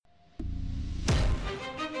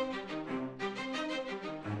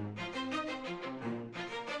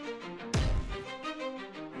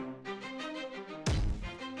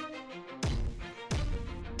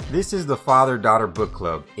This is the Father-Daughter Book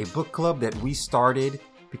Club, a book club that we started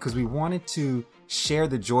because we wanted to share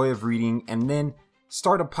the joy of reading and then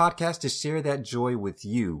start a podcast to share that joy with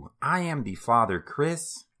you. I am the father,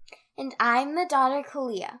 Chris. And I'm the daughter,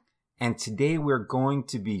 Kalia. And today we're going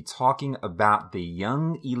to be talking about The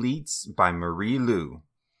Young Elites by Marie Lu.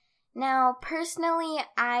 Now, personally,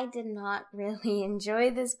 I did not really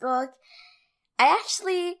enjoy this book. I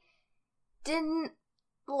actually didn't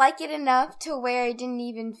like it enough to where I didn't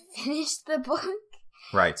even finish the book.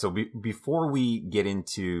 Right, so before we get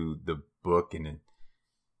into the book and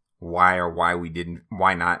why we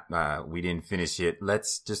didn't finish it,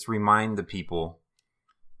 let's just remind the people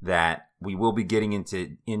that we will be getting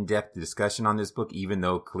into in-depth discussion on this book, even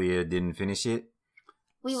though Clea didn't finish it.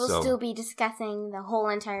 We will still be discussing the whole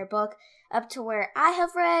entire book up to where I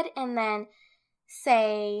have read, and then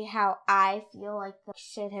say how I feel like the book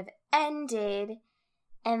should have ended,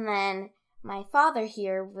 and then my father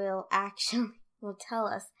here will tell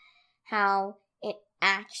us how it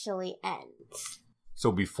actually ends.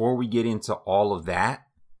 So before we get into all of that,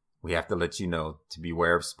 we have to let you know to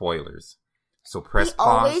beware of spoilers. So press pause.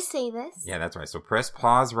 We always say this. Yeah, that's right. So press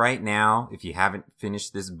pause right now. If you haven't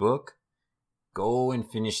finished this book, go and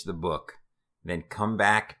finish the book. Then come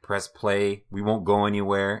back, press play. We won't go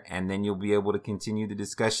anywhere. And then you'll be able to continue the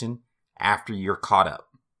discussion after you're caught up.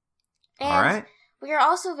 And all right? We are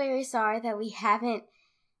also very sorry that we haven't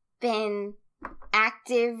been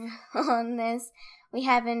active on this. We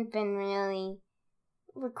haven't been really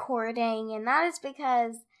recording. And that is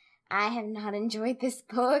because I have not enjoyed this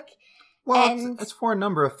book. Well, it's for a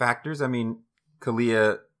number of factors. I mean,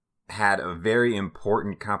 Kalia had a very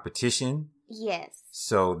important competition. Yes.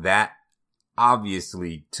 So that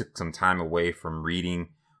obviously took some time away from reading.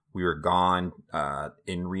 We were gone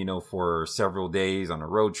in Reno for several days on a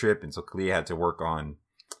road trip. And so Kalia had to work on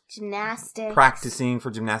gymnastics, practicing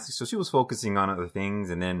for gymnastics. So she was focusing on other things.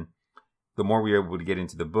 And then the more we were able to get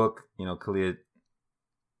into the book, Kalia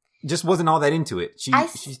just wasn't all that into it. She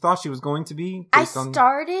thought she was going to be. I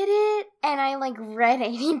started it and I read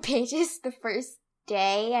 80 pages the first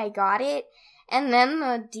day I got it. And then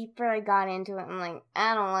the deeper I got into it, I'm like,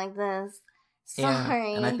 I don't like this.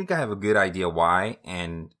 Sorry. And I think I have a good idea why.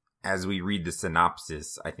 And as we read the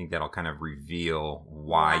synopsis, I think that'll kind of reveal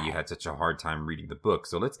why you had such a hard time reading the book.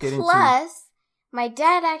 So let's get into... Plus, my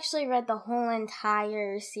dad actually read the whole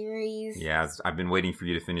entire series. Yeah, I've been waiting for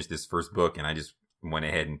you to finish this first book, and I just went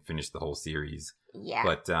ahead and finished the whole series. Yeah.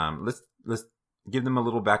 But let's give them a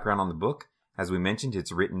little background on the book. As we mentioned,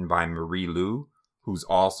 it's written by Marie Lu, who's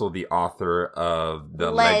also the author of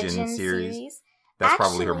the Legend series. That's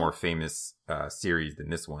probably her more famous series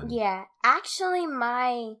than this one. Yeah. Actually,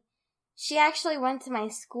 she actually went to my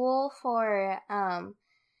school for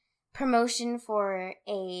promotion for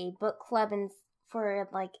a book club and for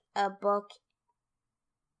a book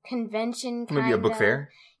convention kind of. Maybe a book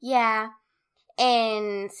fair? Yeah.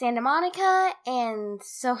 In Santa Monica, and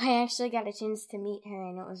so I actually got a chance to meet her,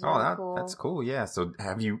 and it was really cool. That's cool, yeah. So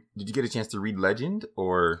did you get a chance to read Legend,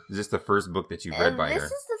 or is this the first book that you've read by her? This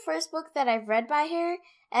is the first book that I've read by her,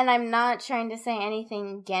 and I'm not trying to say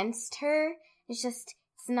anything against her. It's just,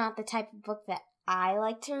 it's not the type of book that I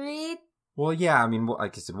like to read. Well, yeah, I mean,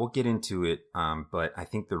 like I said, we'll get into it, but I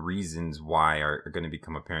think the reasons why are going to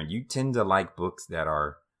become apparent. You tend to like books that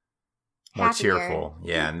are more happier. Cheerful.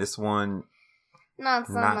 Yeah, and this one... Not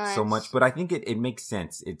so much, but I think it makes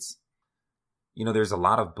sense. It's, there's a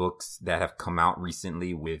lot of books that have come out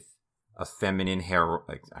recently with a feminine hero,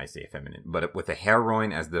 I say feminine, but with a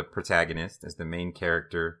heroine as the protagonist, as the main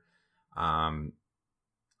character,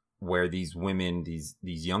 where these women, these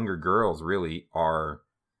younger girls really are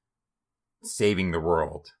saving the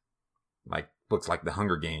world, like books like The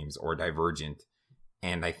Hunger Games or Divergent.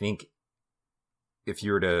 And I think if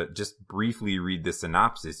you were to just briefly read the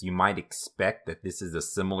synopsis, you might expect that this is a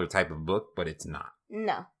similar type of book, but it's not.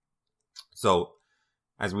 No. So,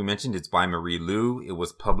 as we mentioned, it's by Marie Lu. It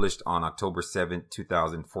was published on October 7th,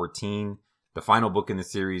 2014. The final book in the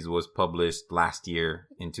series was published last year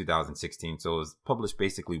in 2016. So it was published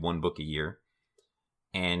basically one book a year.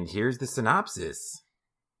 And here's the synopsis.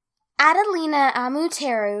 Adelina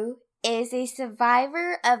Amuteru is a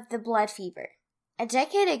survivor of the blood fever. A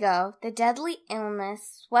decade ago, the deadly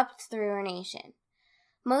illness swept through her nation.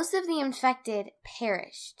 Most of the infected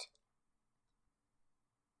perished,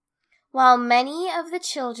 while many of the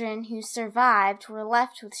children who survived were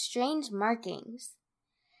left with strange markings.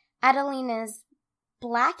 Adelina's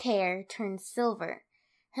black hair turned silver,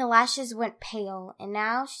 her lashes went pale, and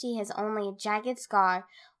now she has only a jagged scar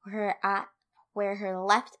where her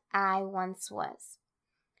left eye once was.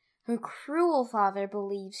 Her cruel father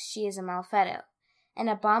believes she is a Malfetto, an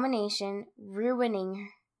abomination, ruining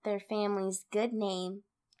their family's good name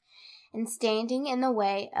and standing in the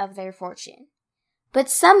way of their fortune. But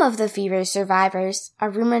some of the fever survivors are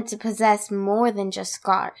rumored to possess more than just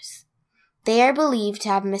scars. They are believed to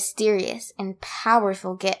have mysterious and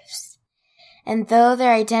powerful gifts, and though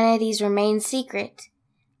their identities remain secret,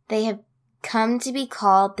 they have come to be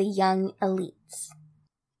called the Young Elites.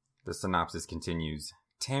 The synopsis continues.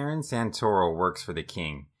 Terran Santoro works for the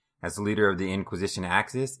king. As leader of the Inquisition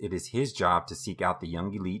Axis, it is his job to seek out the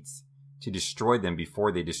Young Elites, to destroy them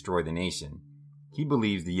before they destroy the nation. He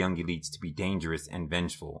believes the Young Elites to be dangerous and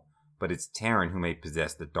vengeful, but it's Terran who may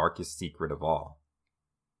possess the darkest secret of all.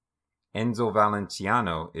 Enzo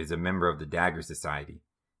Valenciano is a member of the Dagger Society.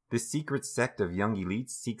 This secret sect of Young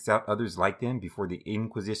Elites seeks out others like them before the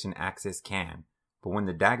Inquisition Axis can, but when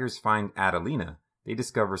the Daggers find Adelina, they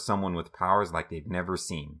discover someone with powers like they've never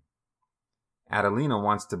seen. Adelina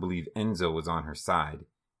wants to believe Enzo is on her side,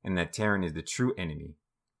 and that Terran is the true enemy.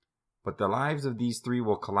 But the lives of these three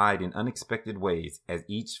will collide in unexpected ways as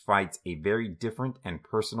each fights a very different and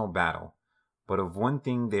personal battle. But of one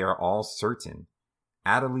thing they are all certain.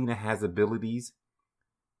 Adelina has abilities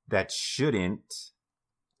that shouldn't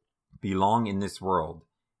belong in this world.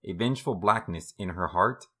 A vengeful blackness in her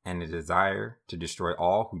heart and a desire to destroy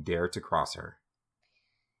all who dare to cross her.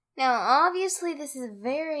 Now, obviously, this is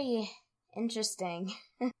very interesting.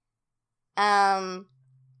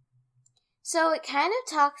 So it kind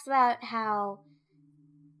of talks about how,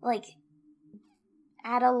 like,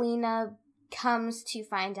 Adelina comes to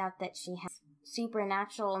find out that she has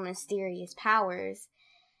supernatural, mysterious powers,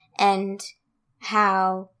 and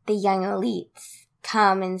how the Young Elites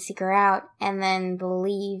come and seek her out and then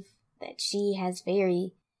believe that she has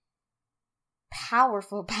very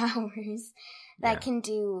powerful powers that can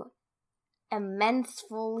do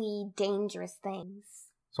immensely dangerous things.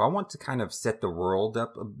 So I want to kind of set the world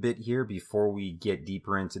up a bit here before we get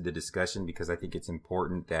deeper into the discussion, because I think it's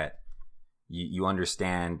important that you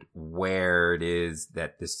understand where it is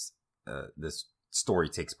that this story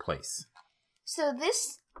takes place.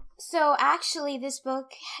 So actually this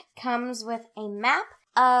book comes with a map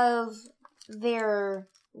of their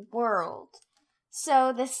world.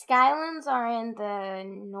 So the Skylands are in the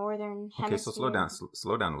northern hemisphere. Okay, so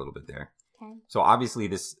slow down a little bit there. Okay. So obviously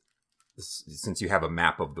this, since you have a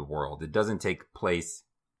map of the world, it doesn't take place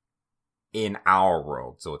in our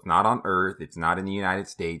world. So it's not on Earth. It's not in the United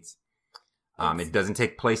States. It doesn't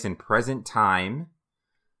take place in present time.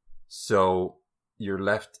 So you're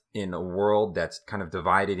left in a world that's kind of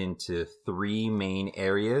divided into three main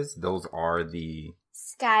areas. Those are the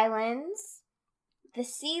Skylands, the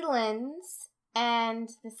Sealands, and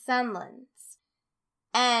the Sunlands.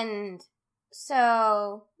 And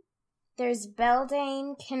so there's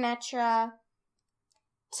Beltane, Kennetra,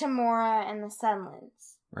 Tamora, and the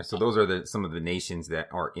Sunlands. Right, so those are some of the nations that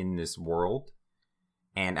are in this world.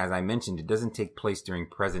 And as I mentioned, it doesn't take place during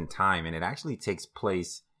present time, and it actually takes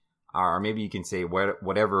place, or maybe you can say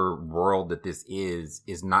whatever world that this is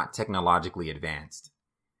not technologically advanced.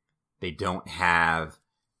 They don't have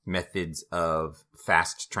methods of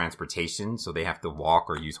fast transportation, so they have to walk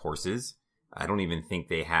or use horses. I don't even think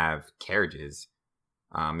they have carriages.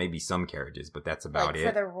 Maybe some carriages, but that's about it.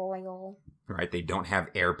 For the royal. Right, they don't have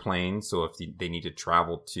airplanes, so if they need to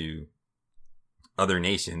travel to other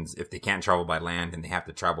nations, if they can't travel by land, then they have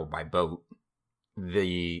to travel by boat.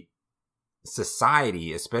 The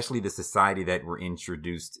society, especially the society that we're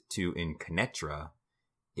introduced to in Kennetra,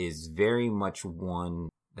 is very much one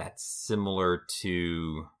that's similar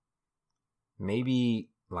to maybe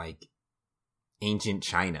like ancient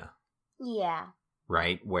China. Yeah.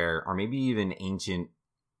 Right? Or maybe even ancient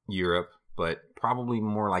Europe, but probably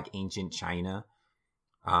more like ancient China,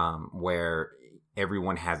 where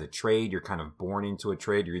everyone has a trade. You're kind of born into a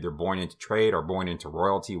trade. You're either born into trade or born into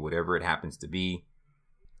royalty, whatever it happens to be.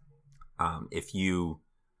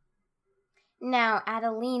 Now,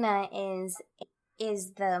 Adelina is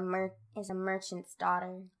a merchant's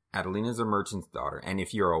daughter. Adelina's a merchant's daughter, and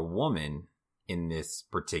if you're a woman in this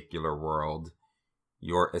particular world,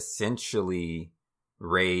 you're essentially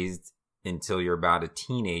raised until you're about a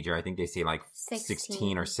teenager. I think they say like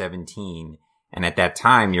 16 or 17. And at that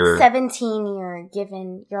time, you're 17. You're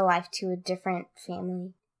given your life to a different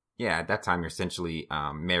family. Yeah, at that time, you're essentially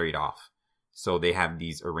married off. So they have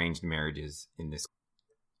these arranged marriages in this.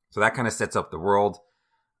 So that kind of sets up the world,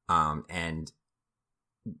 and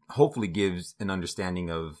hopefully gives an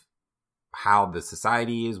understanding of how the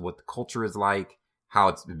society is, what the culture is like, how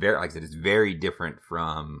it's very, like I said, it's very different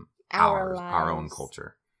from our own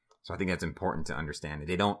culture. So I think that's important to understand.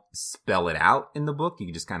 They don't spell it out in the book. You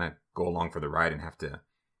can just kind of go along for the ride and have to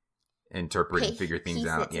interpret and figure things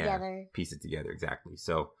out. Piece it together. Exactly.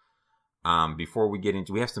 So, before we get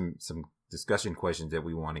into, we have some discussion questions that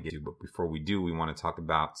we want to get to, but before we do, we want to talk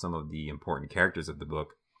about some of the important characters of the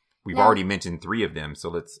book. We've already mentioned 3 of them, so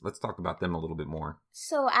let's talk about them a little bit more.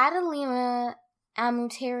 So Adelina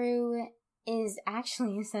Amuteru is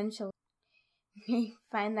actually essential. We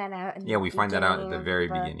find that out. We find that out at the very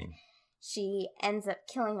beginning. She ends up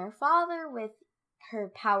killing her father with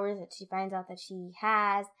her powers that she finds out that she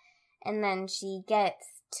has, and then she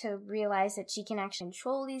gets to realize that she can actually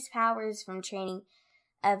control these powers from training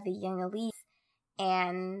of the young elite,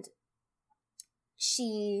 and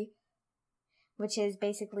which is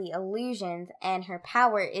basically illusions, and her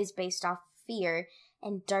power is based off fear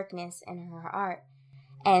and darkness in her heart.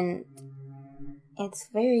 And it's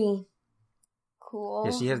very cool.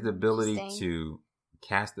 Yeah, she has the ability to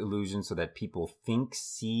cast illusions so that people think,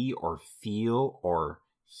 see, or feel, or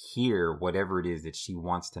hear whatever it is that she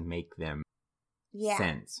wants to make them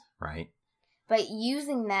sense, right? But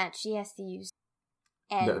using that, she has to use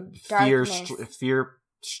fear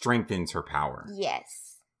strengthens her power.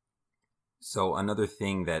 Yes. So another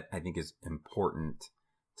thing that I think is important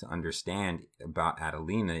to understand about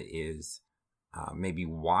Adelina is maybe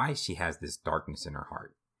why she has this darkness in her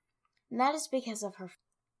heart. And that is because of her.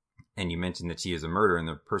 And you mentioned that she is a murderer, and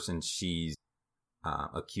the person she's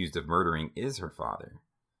accused of murdering is her father.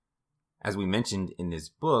 As we mentioned in this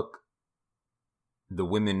book, the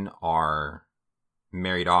women are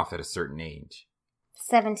married off at a certain age.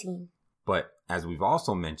 17. But as we've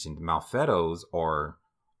also mentioned, Malfettos are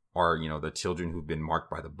the children who've been marked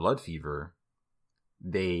by the blood fever.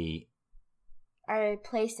 They are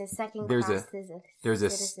placed as second class citizens. There's a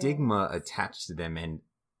stigma attached to them, and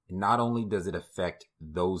not only does it affect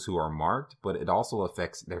those who are marked, but it also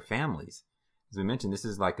affects their families. As we mentioned, this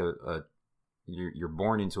is like you're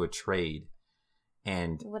born into a trade,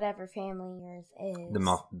 and whatever family yours is.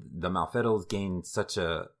 The Malfettos gain such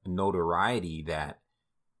a notoriety that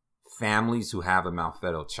families who have a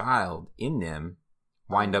Malfetto child in them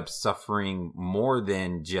wind up suffering more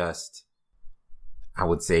than just, I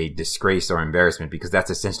would say, disgrace or embarrassment, because that's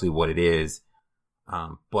essentially what it is.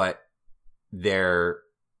 But they're,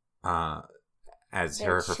 as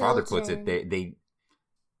her father puts it, they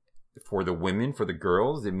for the women, for the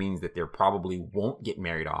girls, it means that they probably won't get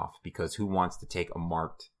married off, because who wants to take a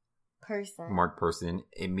marked person?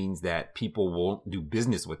 It means that people won't do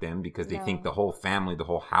business with them because they think the whole family, the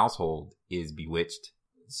whole household is bewitched.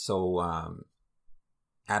 So,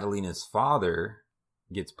 Adelina's father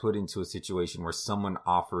gets put into a situation where someone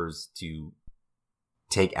offers to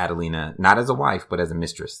take Adelina, not as a wife, but as a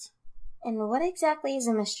mistress. And what exactly is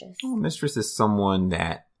a mistress? Well, a mistress is someone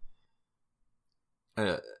that,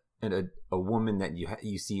 a woman that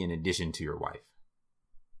you see in addition to your wife.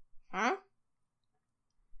 Huh?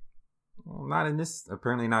 Well,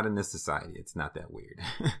 apparently not in this society. It's not that weird.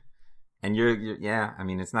 And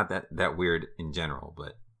it's not that weird in general,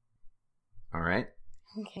 but all right.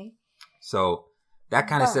 Okay. So that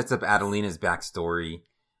kind of sets up Adelina's backstory.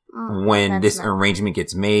 When this arrangement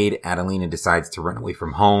gets made, Adelina decides to run away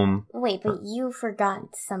from home. Wait, but you forgot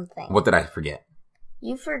something. What did I forget?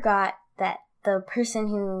 You forgot that the person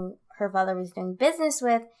who her father was doing business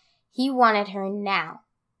with, he wanted her now.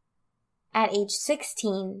 At age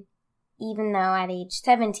 16, even though at age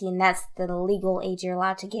 17, that's the legal age you're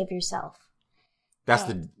allowed to give yourself. That's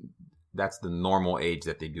the normal age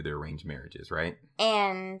that they do their arranged marriages, right?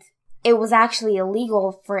 And it was actually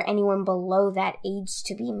illegal for anyone below that age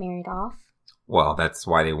to be married off. Well, that's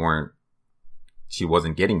why she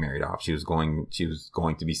wasn't getting married off. She was going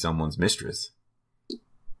to be someone's mistress.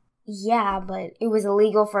 Yeah, but it was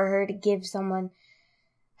illegal for her to give someone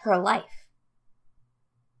her life.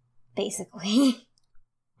 Basically.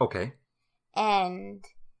 Okay. And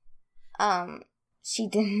she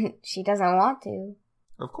doesn't want to.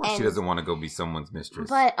 Of course she doesn't want to go be someone's mistress.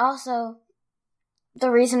 But also,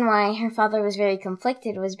 the reason why her father was very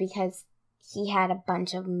conflicted was because he had a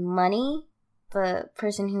bunch of money. The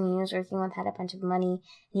person who he was working with had a bunch of money.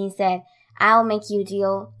 And he said, I'll make you a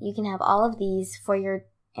deal. You can have all of these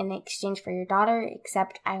in exchange for your daughter,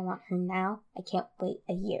 except I want her now. I can't wait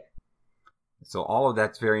a year. So all of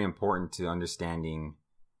that's very important to understanding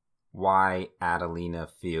why Adelina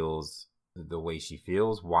feels the way she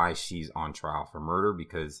feels, why she's on trial for murder,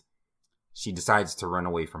 because she decides to run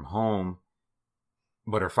away from home,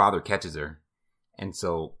 but her father catches her. And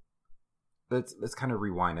so let's kind of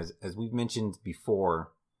rewind. As we've mentioned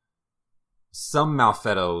before, some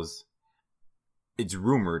Malfettos, it's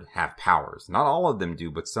rumored, have powers. Not all of them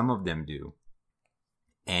do, but some of them do.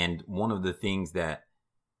 And one of the things that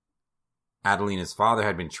Adelina's father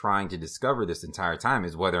had been trying to discover this entire time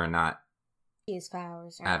is whether or not his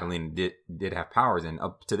powers. Adelina did have powers, and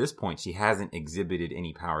up to this point, she hasn't exhibited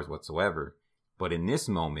any powers whatsoever. But in this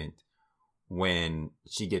moment, when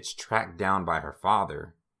she gets tracked down by her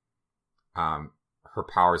father, her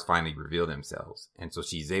powers finally reveal themselves, and so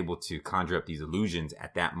she's able to conjure up these illusions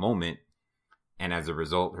at that moment, and as a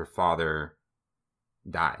result, her father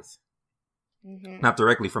dies. Mm-hmm. Not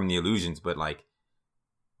directly from the illusions, but like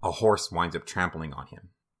a horse winds up trampling on him.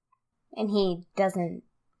 And he doesn't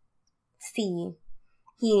see.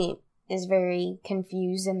 He is very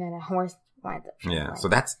confused, and then a horse winds up trampling. Yeah, so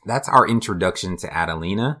that's our introduction to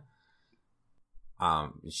Adelina.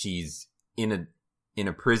 She's in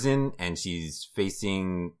a prison, and she's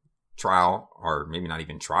facing trial, or maybe not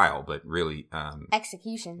even trial, but really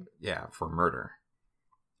execution. Yeah, for murder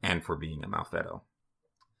and for being a Malfedo.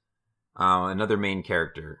 Another main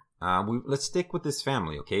character. Let's stick with this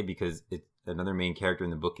family, okay? Because another main character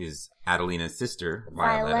in the book is Adelina's sister,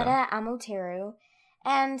 Violetta Amoteru.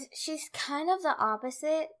 And she's kind of the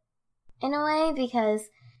opposite in a way, because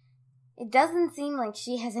it doesn't seem like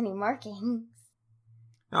she has any markings.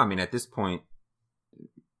 No, I mean, at this point,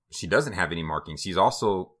 she doesn't have any markings. She's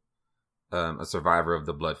also a survivor of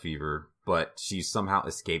the blood fever, but she's somehow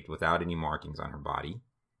escaped without any markings on her body.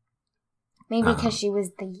 Maybe because she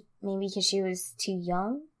was too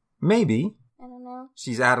young? Maybe. I don't know.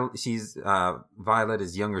 She's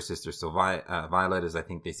Violetta's younger sister, so Violetta's, I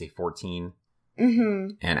think they say 14. Mm-hmm.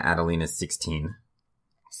 And Adelina's 16.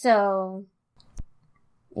 So,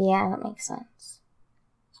 yeah, that makes sense.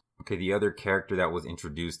 Okay, the other character that was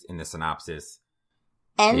introduced in the synopsis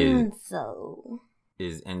Enzo.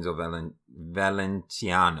 Is Enzo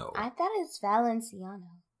Valenciano. I thought it's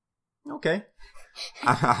Valenciano. Okay.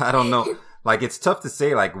 I don't know. Like, it's tough to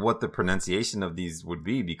say, like, what the pronunciation of these would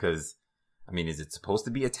be, because, I mean, is it supposed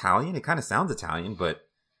to be Italian? It kind of sounds Italian, but...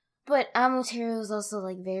 But Amoteru is also,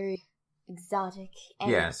 like, very exotic. And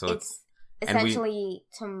yeah, so it's essentially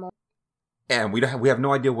Timor. And we have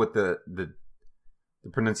no idea what the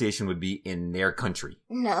pronunciation would be in their country.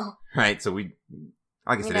 No. Right? So like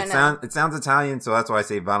I said, it sounds Italian, so that's why I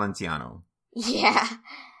say Valenciano. Yeah.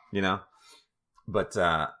 You know? But,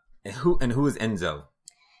 who is Enzo?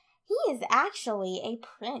 He is actually a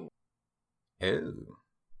prince. Oh.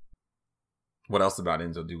 What else about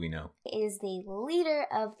Enzo do we know? He is the leader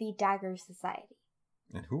of the Dagger Society.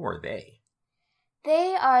 And who are they?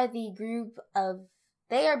 They are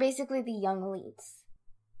basically the young elites.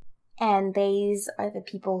 And these are the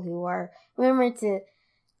people who are rumored to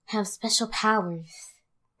have special powers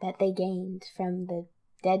that they gained from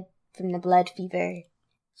the blood fever.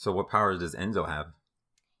 So what powers does Enzo have?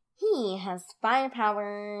 He has fire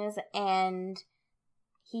powers, and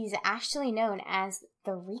he's actually known as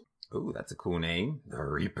the Reaper. Ooh, that's a cool name. The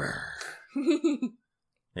Reaper.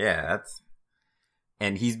 Yeah,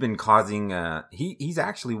 and he's been causing, he's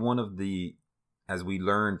actually one of the, as we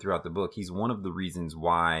learned throughout the book, he's one of the reasons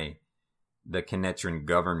why the Kenetran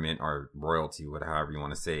government, or royalty, however you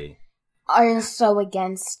want to say, are so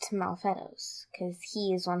against Malfedos, because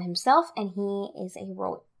he is one himself, and he is a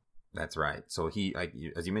royal. That's right. So he, like,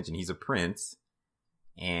 as you mentioned, he's a prince,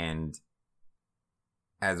 and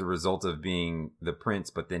as a result of being the prince,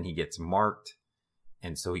 but then he gets marked,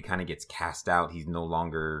 and so he kind of gets cast out. He's no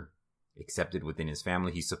longer accepted within his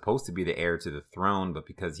family. He's supposed to be the heir to the throne, but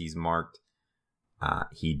because he's marked,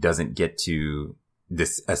 he doesn't get to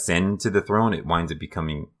ascend to the throne. It winds up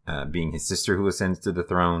becoming being his sister who ascends to the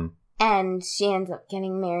throne. And she ends up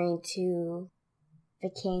getting married to the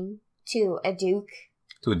king, to a duke.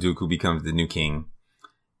 To a duke who becomes the new king.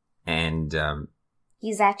 And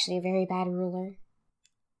he's actually a very bad ruler.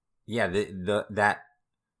 Yeah, that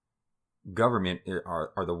government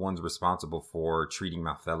are the ones responsible for treating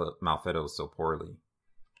Malfedos so poorly.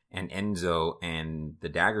 And Enzo and the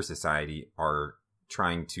Dagger Society are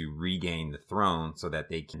trying to regain the throne so that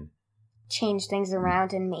they can change things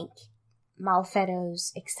around and make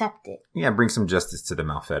Malfedos accept it. Yeah, bring some justice to the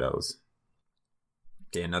Malfedos.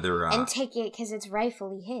 Okay, another... and take it because it's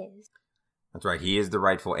rightfully his. That's right, he is the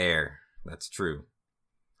rightful heir. That's true.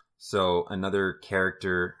 So another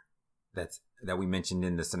character that we mentioned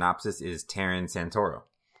in the synopsis is Taran Santoro.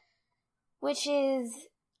 Which is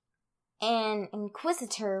an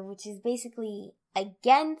inquisitor, which is basically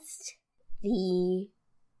against the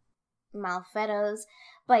Malfedos.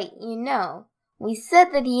 But, we said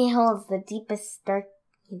that he holds the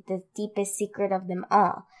deepest secret of them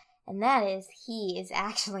all. And that is, he is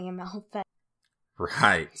actually a Malfedo.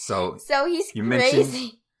 Right. So he's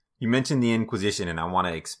crazy. You mentioned the Inquisition, and I want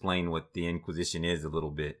to explain what the Inquisition is a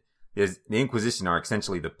little bit. The Inquisition are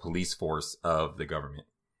essentially the police force of the government.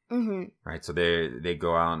 Mm-hmm. Right, so they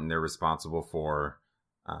go out and they're responsible for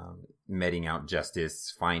meting out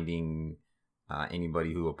justice, finding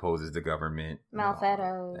anybody who opposes the government,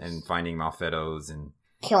 Malfettos, and finding Malfettos and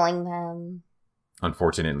killing them.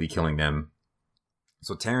 Unfortunately, killing them.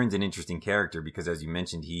 So Taran's an interesting character because, as you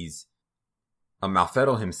mentioned, he's a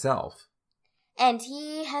Malfetto himself. And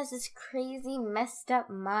he has this crazy, messed up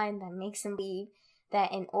mind that makes him believe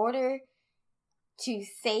that in order to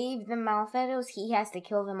save the Malfettos, he has to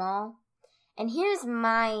kill them all. And here's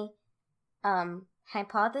my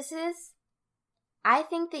hypothesis. I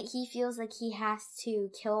think that he feels like he has to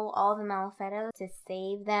kill all the Malfettos to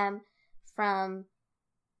save them from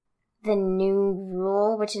the new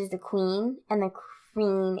rule, which is the Queen. And the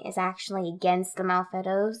Queen is actually against the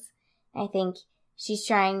Malfettos. I think he's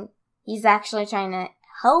actually trying to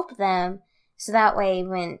help them, so that way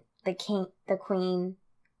when the king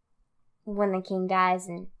dies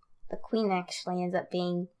and the Queen actually ends up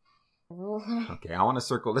being the ruler. Okay,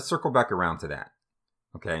 let's circle back around to that.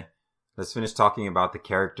 Okay, let's finish talking about the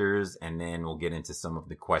characters and then we'll get into some of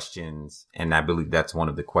the questions. And I believe that's one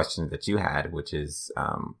of the questions that you had, which is,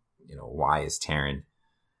 why is Taran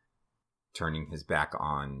turning his back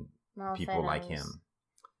on people like him?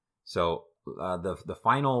 So the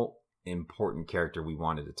final important character we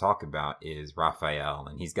wanted to talk about is Raphael,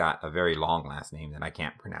 and he's got a very long last name that I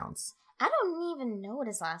can't pronounce. I don't even know what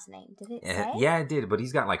his last name. Did it say? Yeah, it did, but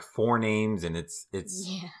he's got like 4 names, and it's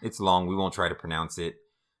long. We won't try to pronounce it.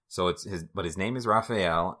 So his name is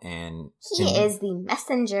Raphael, and he is the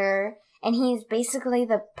messenger, and he's basically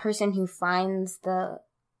the person who finds the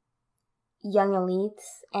young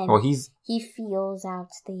elites, and he feels out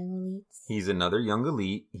the young elites. He's another young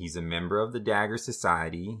elite. He's a member of the Dagger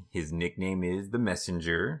Society. His nickname is the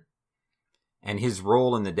Messenger. And his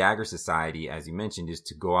role in the Dagger Society, as you mentioned, is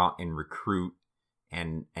to go out and recruit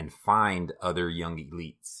and find other young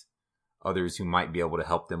elites, others who might be able to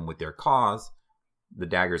help them with their cause, the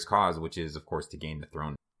Dagger's cause, which is, of course, to gain the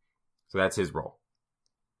throne. So that's his role.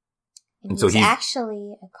 And so he's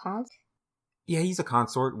actually a consort? Yeah, he's a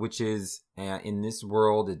consort, which is, in this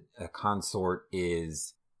world, a consort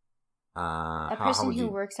is... a person who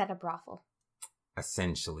works at a brothel.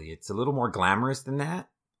 Essentially. It's a little more glamorous than that,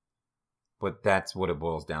 but that's what it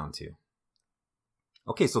boils down to.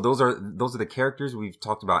 Okay, so those are the characters. We've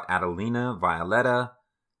talked about Adelina, Violetta,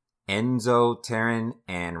 Enzo, Taran,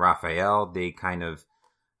 and Raphael. They kind of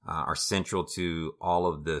are central to all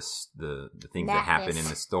of the things that happen in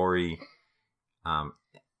the story.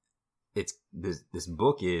 This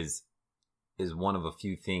book is one of a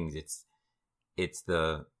few things. It's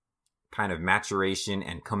the kind of maturation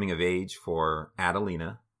and coming of age for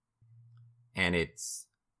Adelina, and it's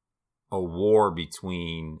a war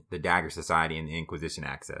between the Dagger Society and the Inquisition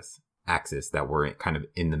axis that we're kind of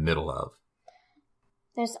in the middle of.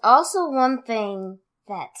 There's also one thing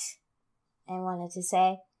that I wanted to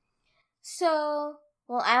say. So,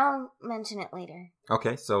 well, I'll mention it later.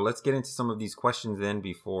 Okay, so let's get into some of these questions then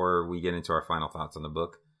before we get into our final thoughts on the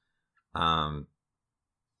book.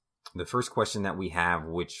 The first question that we have,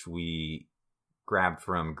 which we grabbed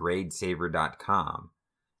from gradesaver.com,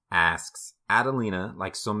 asks, Adelina,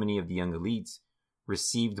 like so many of the young elites,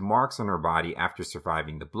 received marks on her body after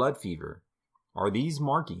surviving the blood fever. Are these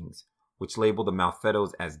markings, which label the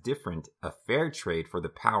Malfettos as different, a fair trade for the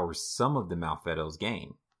powers some of the Malfettos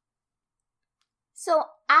gain? So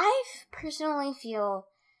I personally feel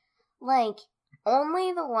like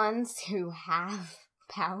only the ones who have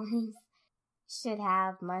powers should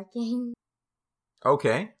have markings.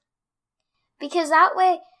 Okay. Because that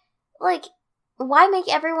way, like, why make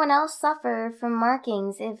everyone else suffer from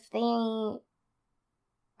markings if they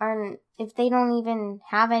don't even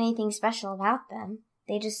have anything special about them?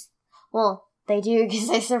 They just, well, they do because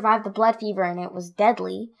they survived the blood fever and it was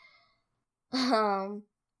deadly. But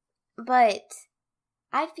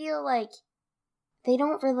I feel like they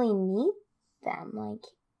don't really need them, like,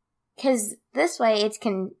 because this way it's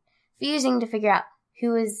confusing to figure out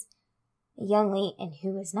who is a young elite and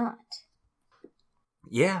who is not.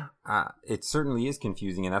 Yeah, it certainly is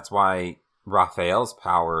confusing, and that's why Raphael's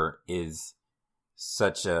power is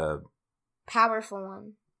such a powerful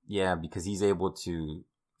one. Yeah, because he's able to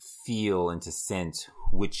feel and to sense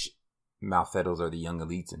which Malfettos are the young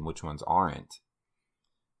elites and which ones aren't.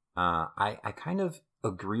 I kind of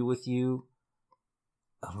agree with you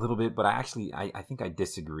a little bit, but I think I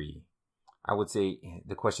disagree. I would say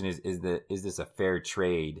the question is this a fair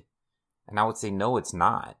trade? And I would say no, it's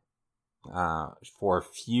not. For a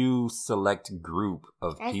few select group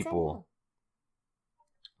of people.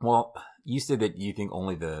 Well, you said that you think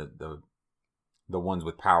only the ones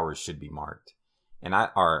with powers should be marked, and I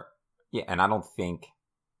don't think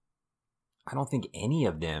I don't think any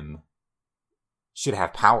of them should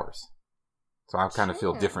have powers. So I kind of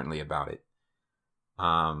feel differently about it.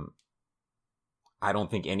 I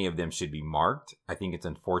don't think any of them should be marked. I think it's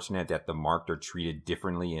unfortunate that the marked are treated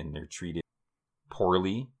differently and they're treated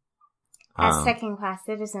poorly. As second-class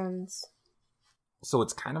citizens. So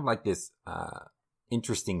it's kind of like this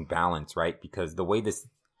interesting balance, right? Because the way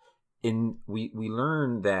we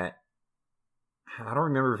learn that, I don't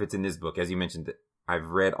remember if it's in this book. As you mentioned,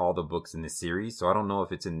 I've read all the books in this series, so I don't know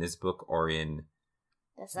if it's in this book or in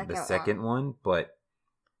the second one. But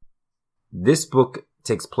this book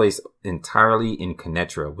takes place entirely in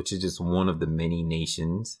Kennetra, which is just one of the many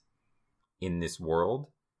nations in this world.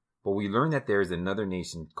 But we learn that there's another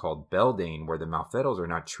nation called Beldain where the Malfetos are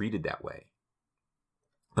not treated that way.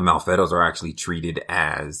 The Malfetos are actually treated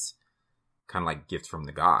as kind of like gifts from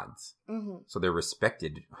the gods. Mm-hmm. So they're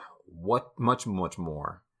respected much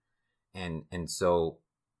more. And so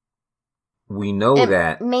we know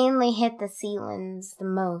that mainly hit the Sealands the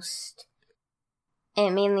most.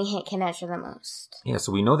 It mainly hit Kennetra the most. Yeah,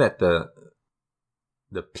 so we know that the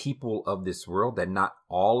people of this world, that not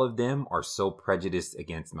all of them are so prejudiced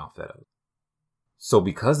against Malfetos. So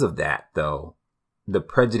because of that, though, the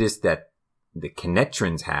prejudice that the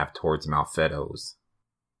Kennetrans have towards Malfetos,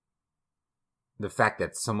 the fact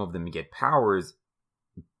that some of them get powers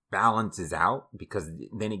balances out, because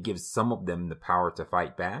then it gives some of them the power to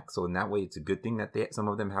fight back. So in that way, it's a good thing that some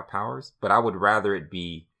of them have powers. But I would rather it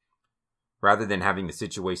be, rather than having the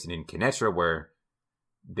situation in Kennetra where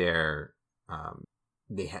there's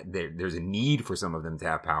a need for some of them to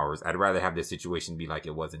have powers, I'd rather have this situation be like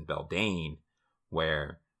it was in Beldain,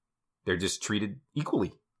 where they're just treated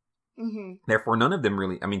equally. Mm-hmm. Therefore, none of them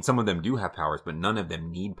really, I mean, some of them do have powers, but none of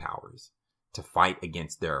them need powers to fight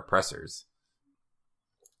against their oppressors.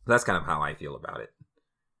 That's kind of how I feel about it.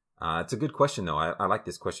 It's a good question, though. I like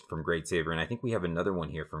this question from Great Saver, and I think we have another one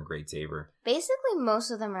here from Great Saver. Basically, most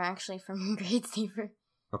of them are actually from Great Saver.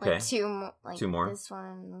 Okay. Like two more. This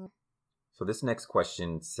one. So this next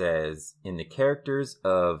question says, in the characters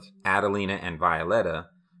of Adelina and Violetta,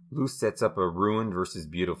 Luce sets up a ruined versus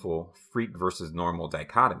beautiful, freak versus normal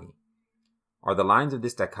dichotomy. Are the lines of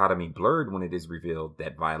this dichotomy blurred when it is revealed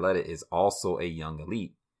that Violetta is also a young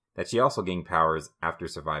elite, that she also gained powers after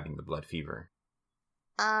surviving the blood fever?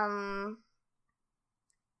 That's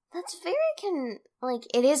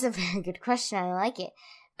it is a very good question. I like it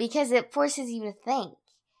because it forces you to think.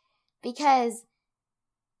 Because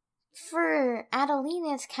for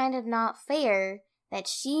Adelina, it's kind of not fair that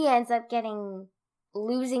she ends up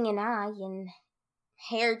losing an eye and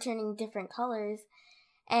hair turning different colors,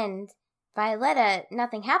 and Violetta,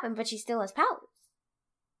 nothing happened, but she still has powers.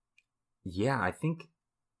 Yeah, I think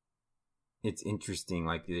it's interesting.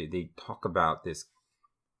 Like, they talk about this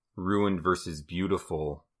ruined versus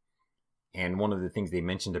beautiful. And one of the things they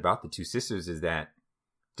mentioned about the two sisters is that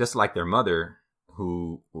just like their mother,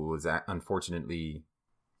 who was unfortunately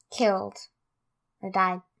killed or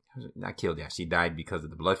died. Not killed, yeah. She died because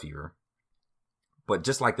of the blood fever. But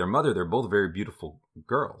just like their mother, they're both very beautiful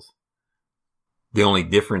girls. The only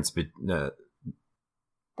difference, the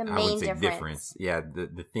main difference. Yeah,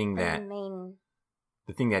 the thing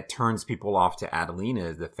that turns people off to Adelina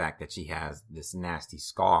is the fact that she has this nasty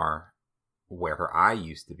scar where her eye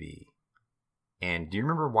used to be. And do you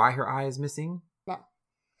remember why her eye is missing? No.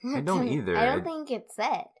 I don't either. I don't think it's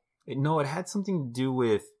said. No, it had something to do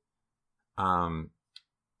with,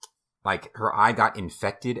 like her eye got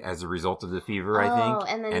infected as a result of the fever, I think.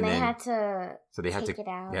 And then they had to take it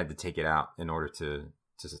out. They had to take it out in order to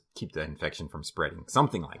keep the infection from spreading.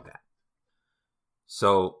 Something like that.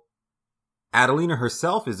 So Adelina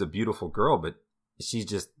herself is a beautiful girl, but she's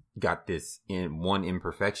just got this one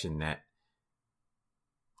imperfection that,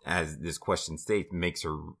 as this question states, makes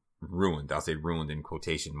her ruined. I'll say ruined in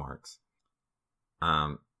quotation marks.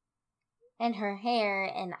 And her hair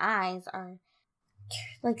and eyes are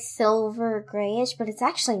like silver grayish, but it's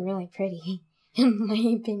actually really pretty, in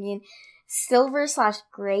my opinion. Silver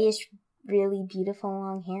 / grayish, really beautiful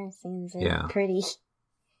long hair seems pretty.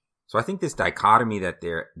 So I think this dichotomy that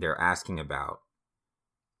they're asking about,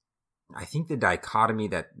 I think the dichotomy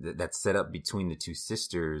that's set up between the two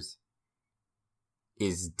sisters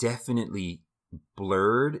is definitely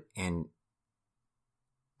blurred, and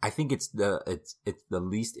I think it's the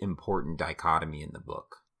least important dichotomy in the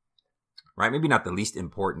book. Right? Maybe not the least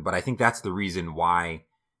important, but I think that's the reason why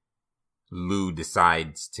Lou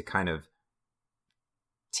decides to kind of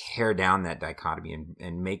tear down that dichotomy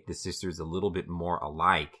and make the sisters a little bit more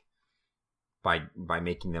alike by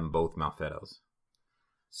making them both Malfetos.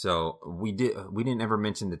 So we didn't ever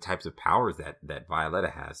mention the types of powers that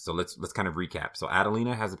Violetta has. So let's kind of recap. So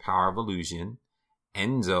Adelina has the power of illusion.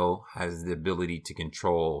 Enzo has the ability to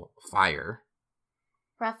control fire.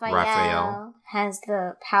 Raphael has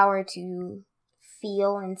the power to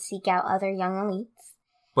feel and seek out other young elites.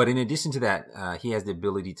 But in addition to that, he has the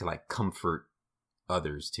ability to like comfort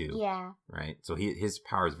others too. Yeah. Right. So his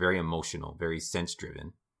power is very emotional, very sense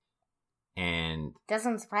driven. And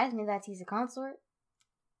doesn't surprise me that he's a consort.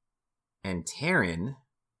 And Taran,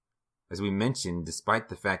 as we mentioned, despite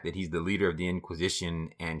the fact that he's the leader of the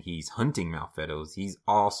Inquisition and he's hunting Malfetos, he's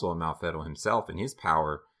also a Malfeto himself. And his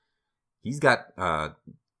power, he's got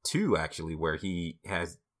 2 actually, where he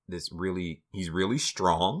has he's really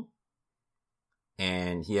strong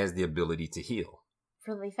and he has the ability to heal.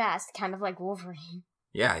 Really fast, kind of like Wolverine.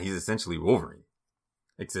 Yeah, he's essentially Wolverine,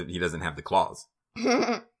 except he doesn't have the claws.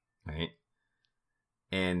 Right?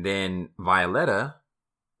 And then Violetta,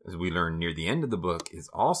 as we learn near the end of the book, is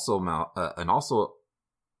also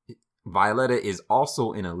Violetta is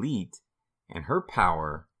also an elite, and her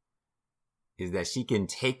power is that she can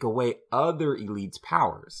take away other elites'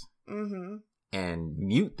 powers and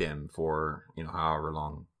mute them for however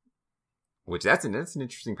long. Which that's an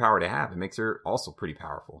interesting power to have. It makes her also pretty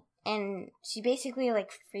powerful. And she basically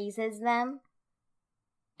like freezes them,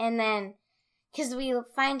 and then because we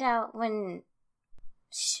find out when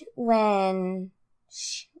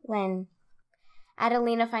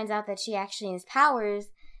Adelina finds out that she actually has powers,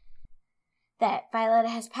 that Violetta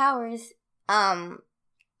has powers, it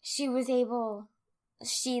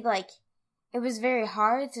was very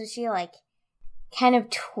hard, so she like kind of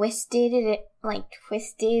twisted or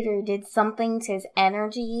did something to his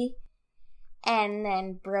energy and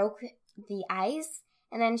then broke the ice,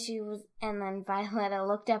 and then Violetta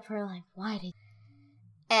looked up her like, why did,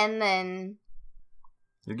 and then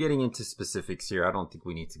you're getting into specifics here. I don't think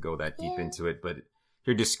we need to go that deep into it, but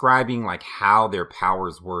you're describing like how their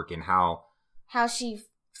powers work and how she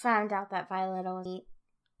found out that Violetta was elite.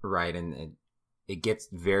 Right, and it gets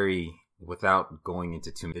very, without going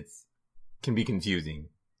into too much, it can be confusing.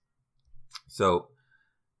 So,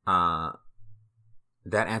 that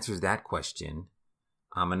answers that question.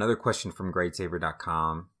 Another question from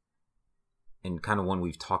GradeSaver.com, and kind of one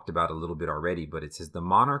we've talked about a little bit already, but it says, the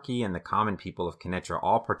monarchy and the common people of Kennetra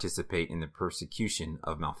all participate in the persecution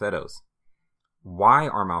of Malfetos. Why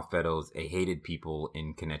are Malfetos a hated people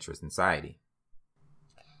in Kennetra society?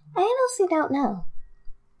 I honestly don't know.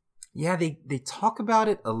 Yeah, they talk about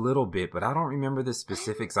it a little bit, but I don't remember the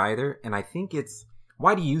specifics either. And I think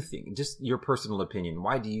why do you think, just your personal opinion,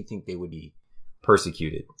 why do you think they would be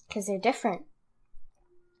persecuted? Because they're different.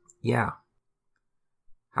 Yeah.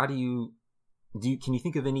 How can you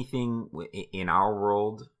think of anything in our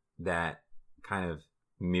world that kind of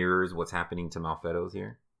mirrors what's happening to Malfetos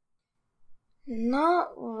here?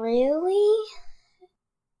 Not really.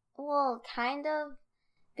 Well, kind of.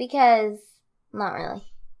 Because, not really.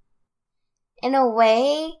 In a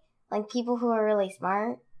way, like people who are really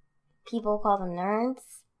smart, people call them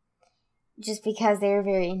nerds. Just because they're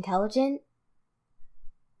very intelligent.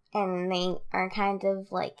 And they are kind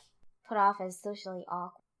of like put off as socially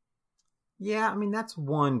awkward. Yeah, I mean, that's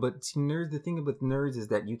one, but nerds, the thing with nerds is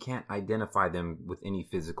that you can't identify them with any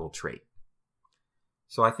physical trait.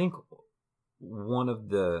 So I think I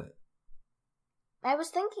was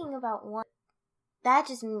thinking about one that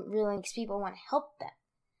just really makes people want to help them.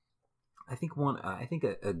 I think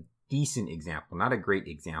a decent example, not a great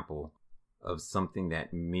example, of something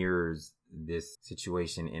that mirrors this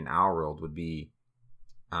situation in our world would be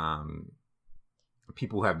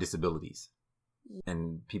people who have disabilities.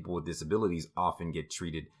 And people with disabilities often get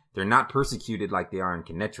treated, they're not persecuted like they are in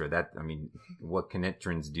Kennetra. What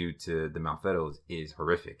Kennetrans do to the Malfetos is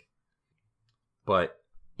horrific. But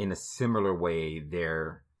in a similar way,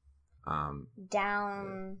 they're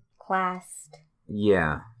downclassed.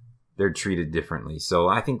 Yeah, they're treated differently. So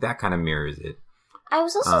I think that kind of mirrors it. I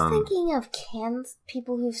was also thinking of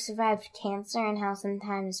people who've survived cancer and how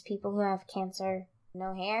sometimes people who have cancer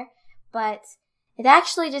no hair, but it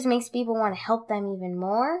actually just makes people want to help them even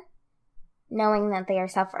more, knowing that they are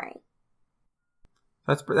suffering.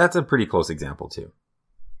 That's a pretty close example too.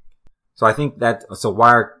 So I think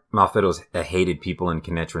why are Malfetos a hated people in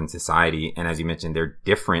Kennetran society? And as you mentioned, they're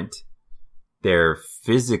different. They're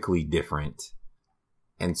physically different.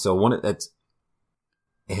 And so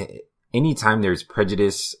anytime there's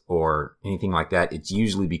prejudice or anything like that, it's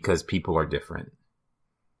usually because people are different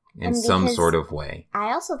in some sort of way.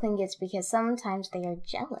 I also think it's because sometimes they are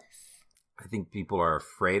jealous. I think people are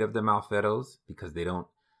afraid of the Malfetos because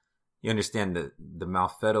you understand that the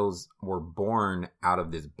Malfetos were born out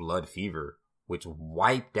of this blood fever which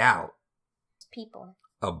wiped out people,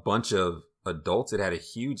 a bunch of adults. It had a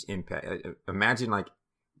huge impact. Imagine like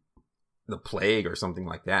the plague or something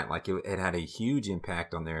like that. Like it had a huge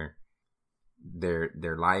impact on their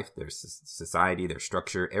life, their society, their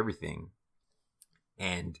structure, everything.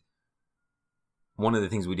 And one of the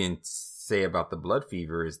things we didn't say about the blood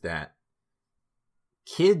fever is that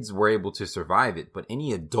kids were able to survive it, but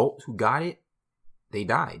any adult who got it, they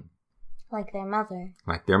died. Like their mother.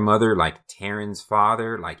 Like their mother, like Taryn's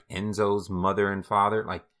father, like Enzo's mother and father.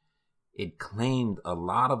 Like it claimed a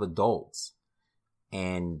lot of adults.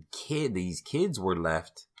 And these kids were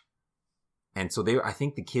left. And so I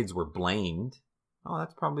think the kids were blamed. Oh,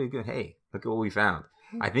 that's probably a good, hey, look at what we found.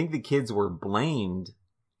 I think the kids were blamed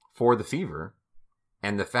for the fever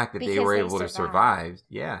and the fact that they were able to survive.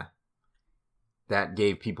 Yeah. That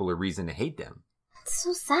gave people a reason to hate them. It's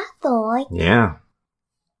so sad though. Like, yeah.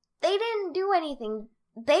 They didn't do anything.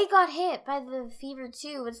 They got hit by the fever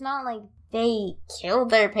too. It's not like they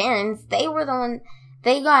killed their parents. They were the one,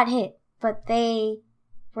 they got hit, but they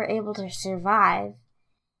were able to survive.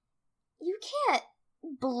 You can't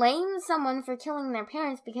blame someone for killing their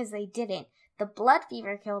parents because they didn't. The blood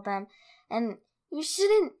fever killed them, and you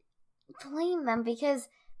shouldn't blame them because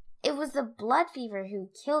it was the blood fever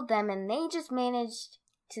who killed them, and they just managed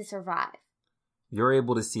to survive. You're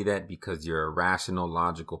able to see that because you're a rational,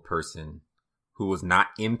 logical person who was not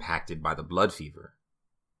impacted by the blood fever.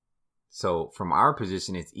 So from our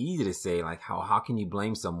position, it's easy to say, like, how can you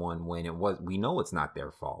blame someone when we know it's not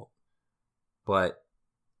their fault. But,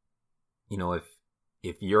 you know,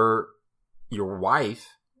 if your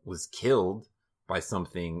wife was killed by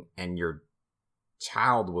something and your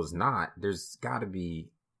child was not, there's got to be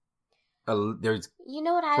you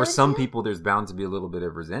know what I for would some feel? people, there's bound to be a little bit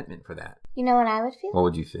of resentment for that. You know what I would feel? What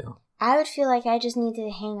would you feel? I would feel like I just needed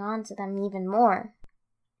to hang on to them even more.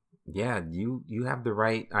 Yeah, you have the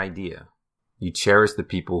right idea. You cherish the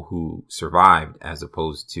people who survived as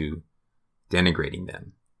opposed to denigrating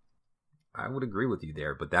them. I would agree with you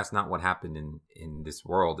there, but that's not what happened in this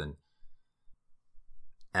world. And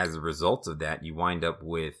as a result of that, you wind up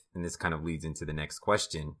with, and this kind of leads into the next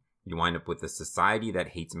question, you wind up with a society that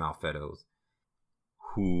hates Malfettos,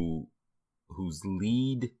 whose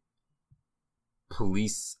lead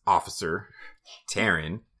police officer,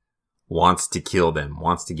 Taryn, wants to kill them,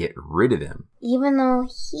 wants to get rid of them. Even though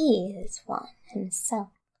he is one himself.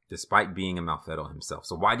 Despite being a Malfetto himself.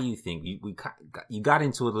 So why do you think, you got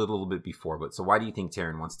into it a little bit before, but so why do you think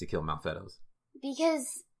Taryn wants to kill Malfettos?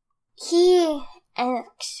 Because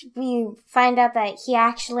we find out that he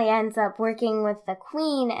actually ends up working with the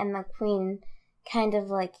queen, and the queen kind of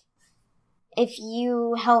like, if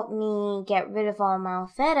you help me get rid of all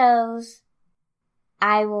Malfettos,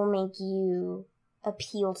 I will make you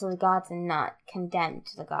appeal to the gods and not condemn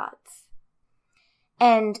to the gods.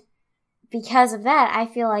 And because of that,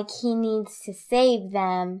 I feel like he needs to save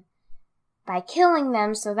them by killing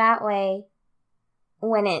them, so that way,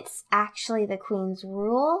 when it's actually the queen's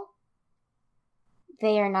rule,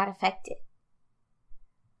 they are not affected.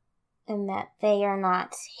 And that they are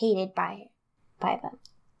not hated by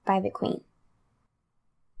the queen.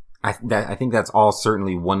 I think that's all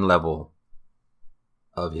certainly one level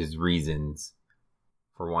of his reasons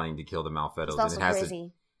for wanting to kill the Malfettos. It's also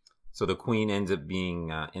crazy. So the queen ends up being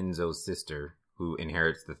Enzo's sister, who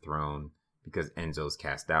inherits the throne because Enzo's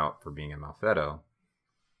cast out for being a Malfetto.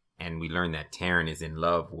 And we learn that Taryn is in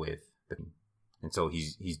love with the queen. And so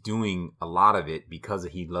he's doing a lot of it because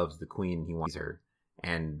he loves the queen, he wants her,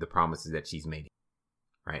 and the promises that she's made,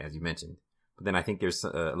 right, as you mentioned. But then I think there's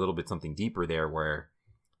a little bit something deeper there where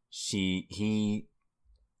he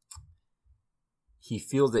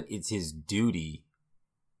feels that it's his duty,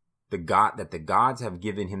 that the gods have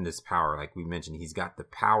given him this power. Like we mentioned, he's got the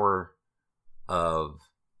power of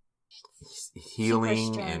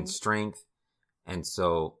healing and strength. And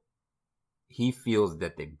so he feels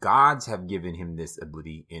that the gods have given him this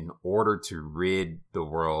ability in order to rid the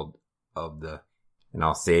world of and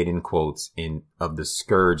I'll say it in quotes, of the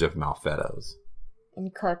scourge of Malfettos.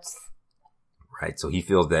 In quotes. Right. So he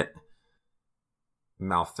feels that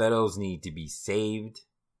Malfettos need to be saved,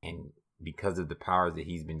 and because of the powers that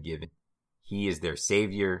he's been given, he is their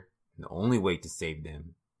savior. And the only way to save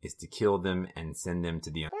them is to kill them and send them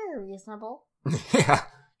to the... Very reasonable. Yeah,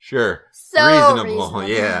 sure. So reasonable.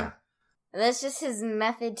 Yeah. That's just his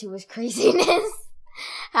method to his craziness.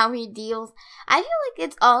 How he deals. I feel like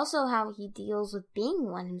it's also how he deals with being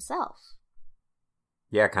one himself.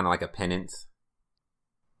 Yeah, kind of like a penance.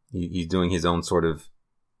 He's doing his own sort of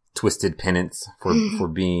twisted penance for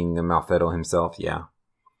being a Malfetto himself. Yeah.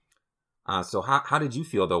 So how did you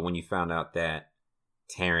feel though when you found out that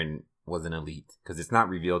Taryn was an elite? Because it's not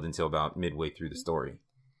revealed until about midway through the story.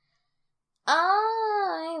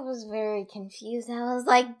 I was very confused. I was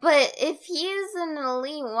like, but if he's an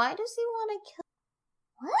elite, why does he want to kill?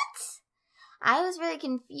 What? I was very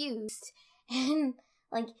confused. And,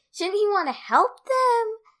 like, shouldn't he want to help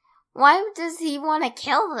them? Why does he want to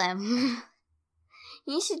kill them?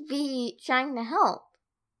 He should be trying to help,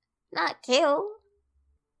 not kill.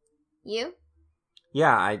 You?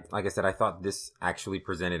 Yeah, like I said, I thought this actually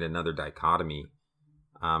presented another dichotomy.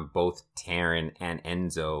 Both Taran and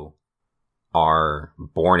Enzo are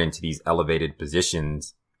born into these elevated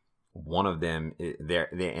positions. One of them, and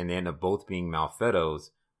they end up both being Malfetos.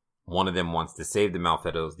 One of them wants to save the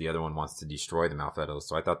Malfetos, the other one wants to destroy the Malfetos.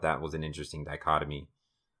 So I thought that was an interesting dichotomy.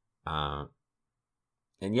 And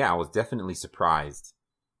yeah, I was definitely surprised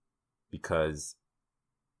because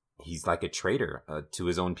he's like a traitor to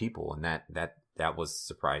his own people, and that was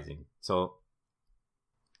surprising. So,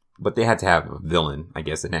 but they had to have a villain, I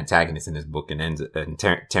guess, an antagonist in this book, and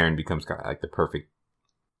Taran becomes kind of like the perfect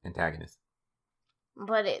antagonist.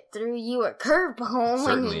 But it threw you a curveball.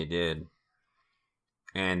 Certainly it did.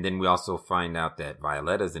 And then we also find out that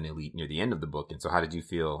Violetta's an elite near the end of the book. And so how did you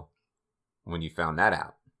feel when you found that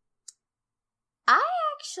out? I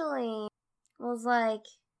actually was like,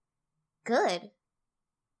 good.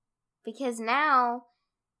 Because now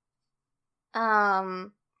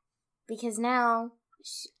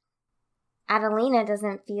Adelina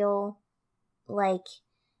doesn't feel like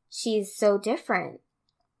she's so different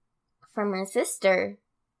from her sister.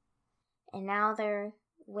 And now they're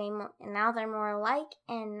more alike,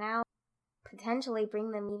 and now potentially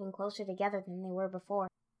bring them even closer together than they were before.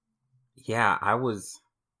 Yeah, I was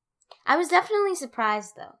definitely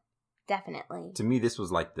surprised, though. Definitely. To me, this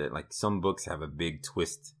was like some books have a big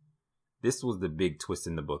twist. This was the big twist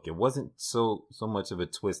in the book. It wasn't so much of a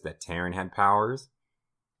twist that Taran had powers.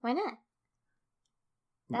 Why not?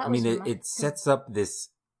 It sets up this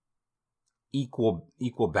equal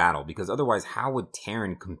battle, because otherwise how would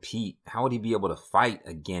Taran compete? How would he be able to fight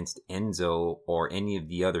against Enzo or any of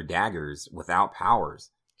the other daggers without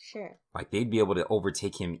powers? Sure. Like, they'd be able to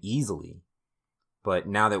overtake him easily. But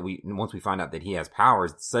now that once we find out that he has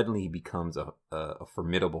powers, suddenly he becomes a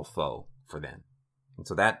formidable foe for them. And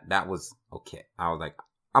so that was okay. I was like,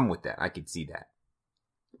 I'm with that. I could see that.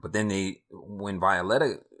 But then when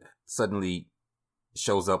Violetta suddenly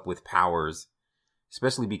shows up with powers,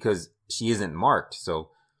 especially because she isn't marked.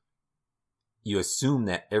 So you assume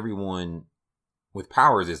that everyone with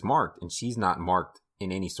powers is marked, and she's not marked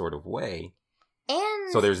in any sort of way.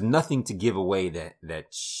 And so there's nothing to give away that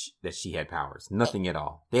she had powers. Nothing at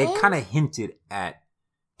all. They had kind of hinted at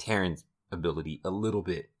Taran's ability a little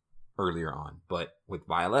bit earlier on. But with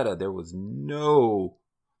Violetta, there was no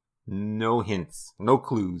hints, no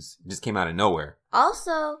clues. It just came out of nowhere.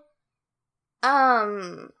 Also,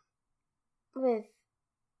 with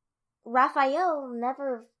Raphael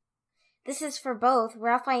never, this is for both,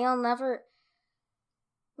 Raphael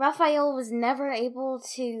was never able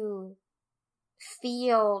to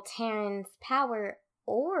feel Taran's power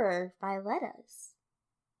or Violetta's.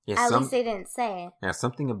 Yeah, at least they didn't say it. Yeah,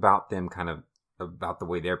 something about them about the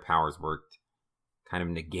way their powers worked kind of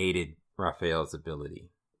negated Raphael's ability.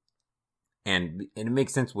 And it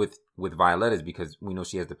makes sense with Violetta's, because we know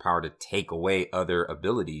she has the power to take away other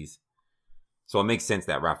abilities. So it makes sense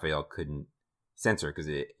that Raphael couldn't sense her, because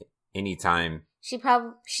anytime she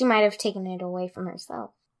might have taken it away from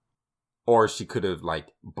herself, or she could have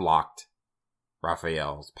blocked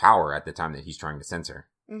Raphael's power at the time that he's trying to sense her.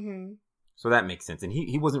 Mm-hmm. So that makes sense, and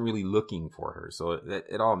he wasn't really looking for her, so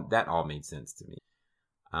that all made sense to me.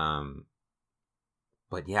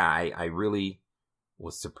 But yeah, I really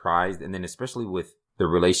was surprised, and then especially with the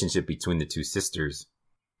relationship between the two sisters,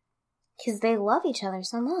 because they love each other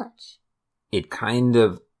so much. It kind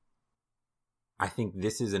of, I think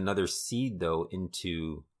this is another seed, though,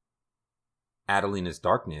 into Adelina's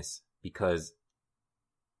darkness, because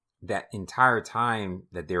that entire time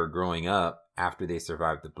that they were growing up, after they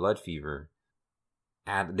survived the blood fever,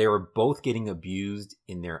 they were both getting abused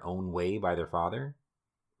in their own way by their father,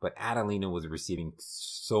 but Adelina was receiving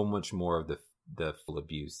so much more of the full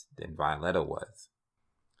abuse than Violetta was.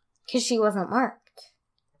 Because she wasn't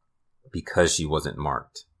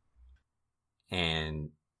marked.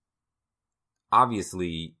 And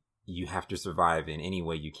obviously, you have to survive in any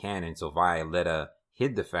way you can. And so Violetta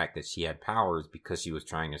hid the fact that she had powers because she was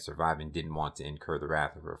trying to survive and didn't want to incur the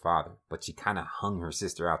wrath of her father. But she kind of hung her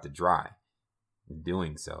sister out to dry in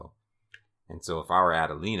doing so. And so if I were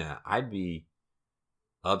Adelina, I'd be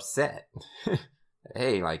upset.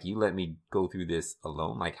 Hey, you let me go through this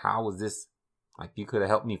alone. How was this? You could have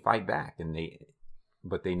helped me fight back. And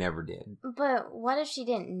but they never did. But what if she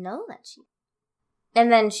didn't know that she... And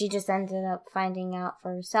then she just ended up finding out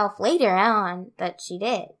for herself later on that she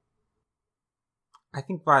did. I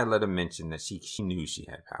think Violetta mentioned that she knew she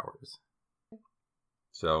had powers.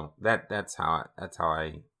 So that's why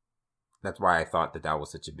I thought that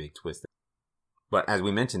was such a big twist. But as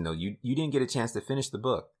we mentioned, though, you didn't get a chance to finish the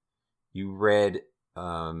book. You read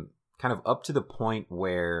kind of up to the point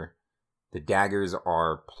where the daggers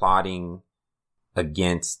are plotting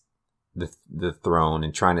against the throne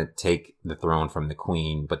and trying to take the throne from the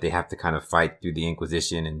queen, but they have to kind of fight through the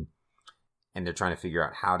Inquisition, and they're trying to figure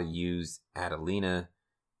out how to use Adelina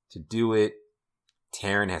to do it.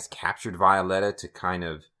 Taryn has captured Violetta to kind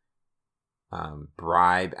of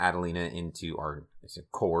bribe Adelina into, or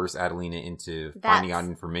coerce Adelina into finding out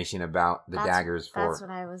information about the daggers. That's what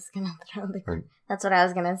I was gonna throw. That's what I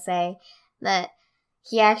was gonna say. That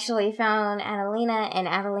he actually found Adelina, and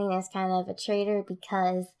Adelina is kind of a traitor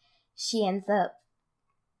because she ends up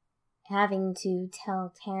having to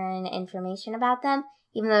tell Taryn information about them,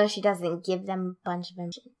 even though she doesn't give them a bunch of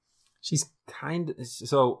information.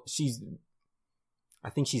 I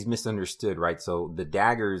think she's misunderstood, right? So the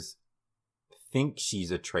daggers think she's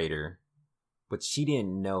a traitor, but she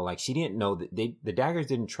didn't know that the daggers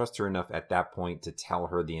didn't trust her enough at that point to tell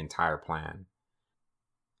her the entire plan.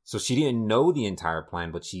 So she didn't know the entire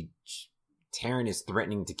plan, but Taryn is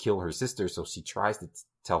threatening to kill her sister, so she tries to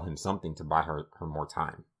tell him something to buy her more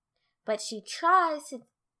time. But she tries to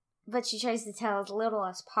tell as little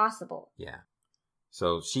as possible. Yeah.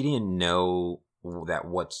 So she didn't know that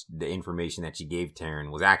the information that she gave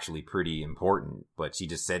Taryn was actually pretty important, but she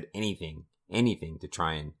just said anything to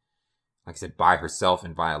try and, like I said, buy herself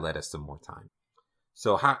and Violetta some more time.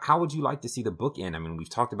 So how would you like to see the book end? I mean, we've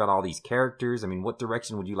talked about all these characters. I mean, what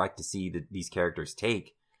direction would you like to see these characters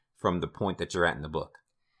take from the point that you're at in the book?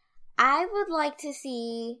 I would like to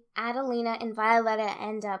see Adelina and Violetta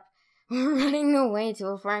end up running away to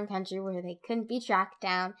a foreign country where they couldn't be tracked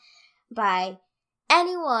down by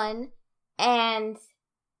anyone, and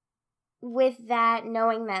with that,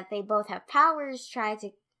 knowing that they both have powers, try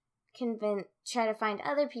to find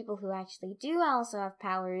other people who actually do also have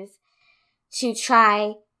powers to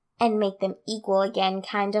try and make them equal again,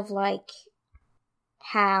 kind of like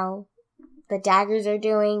how the daggers are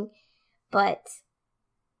doing, but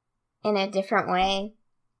in a different way.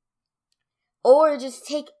 Or just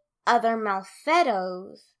take other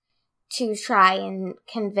Malfettos to try and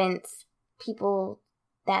convince people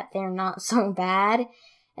that they're not so bad.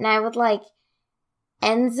 And I would like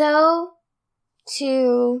Enzo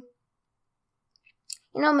to,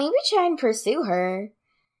 maybe try and pursue her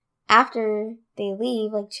after they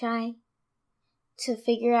leave. Like, try to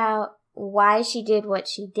figure out why she did what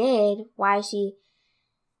she did, why she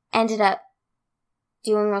ended up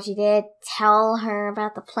doing what she did, tell her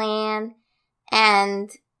about the plan, and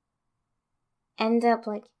end up,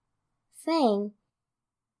 saying,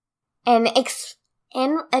 and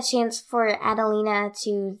a chance for Adelina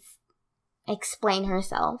to explain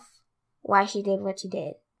herself, why she did what she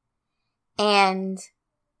did. And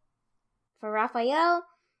for Raphael,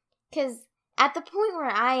 because at the point where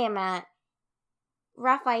I am at,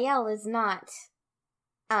 Raphael is nowhere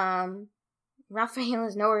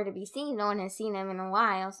to be seen. No one has seen him in a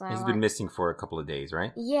while. So He's been missing for a couple of days,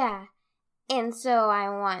 right? Yeah. And so I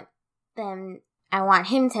want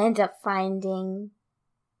him to end up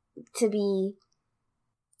to be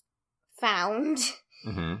found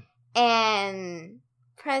and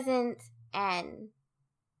present and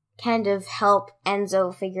kind of help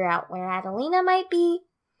Enzo figure out where Adelina might be,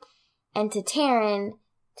 and to Taryn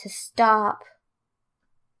to stop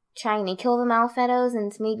trying to kill the Malfettos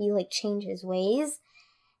and to maybe change his ways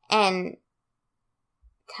and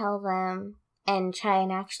tell them and try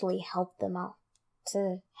and actually help them out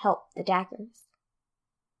to help the daggers.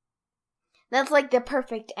 That's the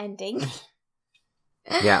perfect ending.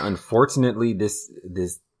 Yeah, unfortunately, this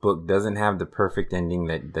book doesn't have the perfect ending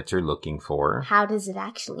that you're looking for. How does it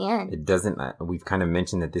actually end? It doesn't. We've kind of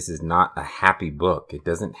mentioned that this is not a happy book. It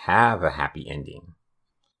doesn't have a happy ending.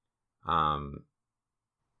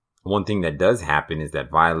 One thing that does happen is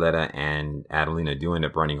that Violetta and Adelina do end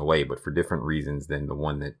up running away, but for different reasons than the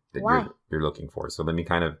one that you're looking for. So let me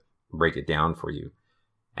kind of break it down for you.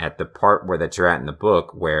 At the part that you're at in the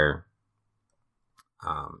book, where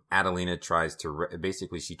Adelina tries to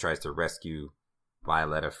she tries to rescue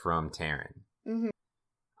Violetta from Taryn. Mm-hmm.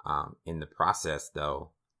 In the process,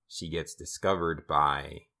 though, she gets discovered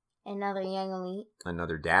by another young elite,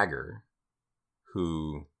 another dagger,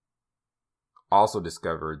 who also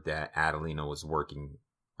discovered that Adelina was working,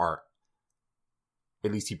 or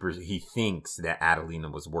at least he thinks that Adelina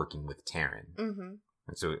was working with Taryn. Mm-hmm.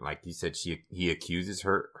 And so, like you said, he accuses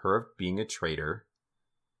her of being a traitor.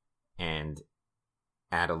 And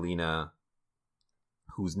Adelina,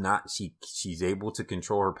 who's not, she's able to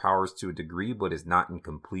control her powers to a degree, but is not in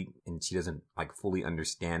complete, and she doesn't like fully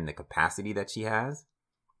understand the capacity that she has,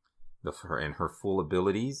 and her full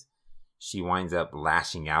abilities. She winds up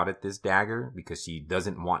lashing out at this dagger because she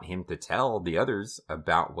doesn't want him to tell the others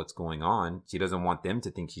about what's going on. She doesn't want them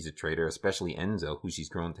to think she's a traitor, especially Enzo, who she's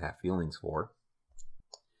grown to have feelings for.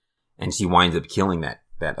 And she winds up killing that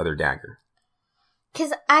other dagger.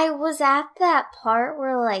 Because I was at that part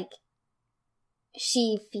where, like,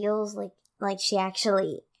 she feels like she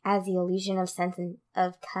actually has the illusion of sense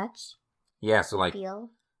of touch. Yeah, so, like,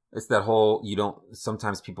 it's that whole,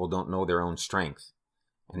 sometimes people don't know their own strength.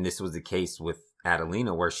 And this was the case with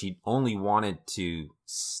Adelina, where she only wanted to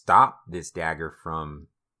stop this dagger from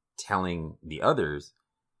telling the others.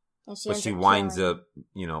 But she winds up,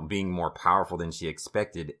 being more powerful than she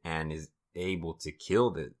expected and is able to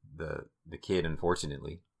kill the kid,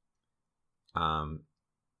 unfortunately.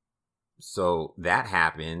 So that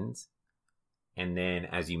happens. And then,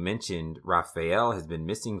 as you mentioned, Raphael has been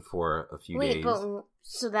missing for a few days.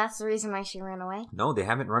 So that's the reason why she ran away? No, they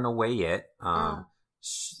haven't run away yet.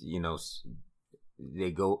 She goes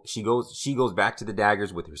back to the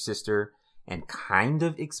daggers with her sister and kind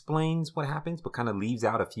of explains what happens, but kind of leaves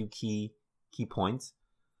out a few key points.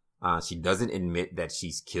 She doesn't admit that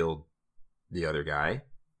she's killed the other guy,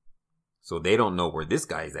 so they don't know where this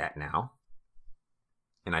guy's at now.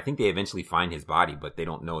 And I think they eventually find his body, but they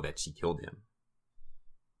don't know that she killed him.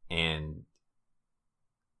 And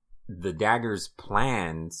the daggers'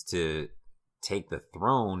 plans to take the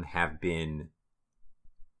throne have been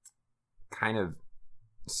kind of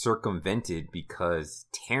circumvented because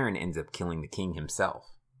Taryn ends up killing the king himself.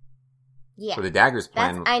 Yeah. So the dagger's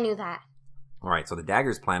plan... I knew that. Alright, so the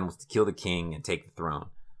dagger's plan was to kill the king and take the throne.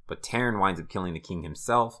 But Taryn winds up killing the king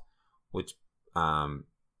himself, which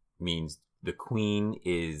means the queen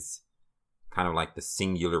is kind of like the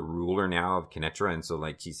singular ruler now of Kenetra. And so,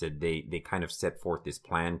 like she said, they kind of set forth this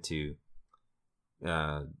plan to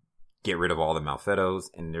get rid of all the Malfettos.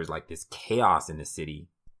 And there's like this chaos in the city.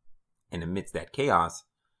 And amidst that chaos,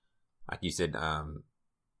 like you said,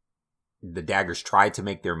 the daggers tried to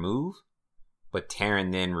make their move, but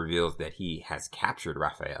Taryn then reveals that he has captured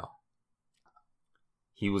Raphael.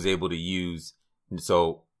 He was able to use,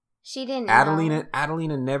 so she didn't know.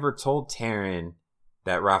 Adelina never told Taryn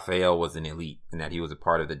that Raphael was an elite and that he was a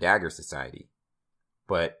part of the Dagger Society.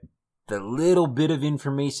 But the little bit of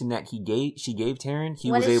information that she gave Taryn,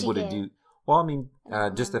 he was able to do. Well, I mean,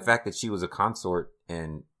 just the fact that she was a consort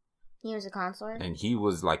and he was a consort, and he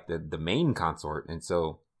was like the main consort, and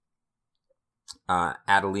so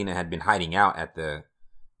Adelina had been hiding out at the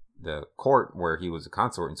court where he was a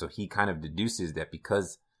consort, and so he kind of deduces that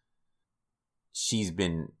because she's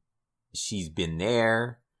been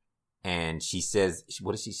there, and she says,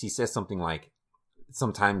 what is she says something like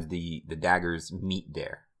sometimes the daggers meet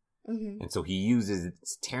there. Mm-hmm. And so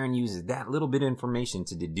Taryn uses that little bit of information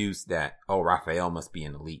to deduce that, oh, Raphael must be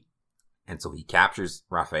an elite. And so he captures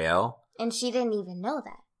Raphael. And she didn't even know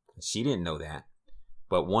that. She didn't know that.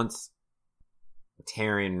 But once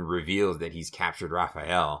Taryn reveals that he's captured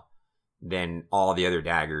Raphael, then all the other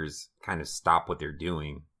daggers kind of stop what they're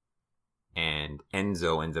doing. And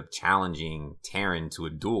Enzo ends up challenging Taryn to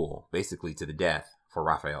a duel, basically to the death, for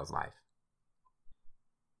Raphael's life.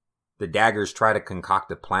 The daggers try to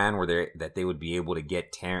concoct a plan where they would be able to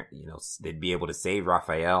get Taryn, they'd be able to save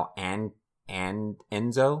Raphael and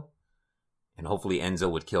Enzo. And hopefully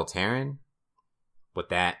Enzo would kill Taryn. But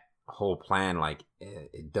that whole plan, like,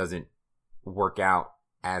 it doesn't work out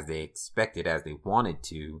as they expected, as they wanted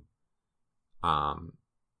to.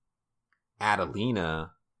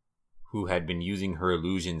 Adelina, who had been using her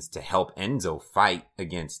illusions to help Enzo fight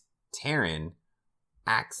against Taryn,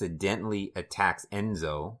 accidentally attacks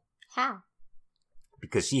Enzo. How?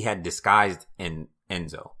 Because she had disguised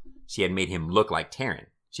Enzo. She had made him look like Taryn.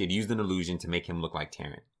 She had used an illusion to make him look like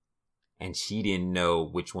Taryn. And she didn't know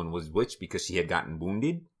which one was which because she had gotten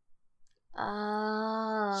wounded.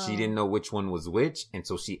 Oh. She didn't know which one was which, and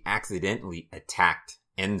so she accidentally attacked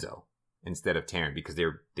Enzo instead of Taryn because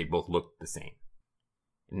they both looked the same.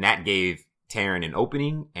 And that gave Taryn an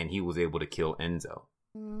opening, and he was able to kill Enzo.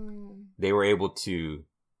 Mm. They were able to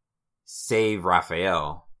save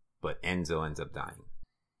Raphael, but Enzo ends up dying.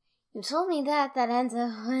 You told me that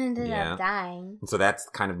Enzo ended up dying. And so that's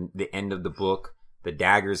kind of the end of the book. The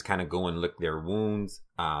daggers kind of go and lick their wounds.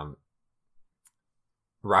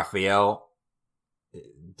 Raphael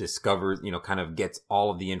discovers, kind of gets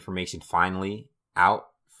all of the information finally out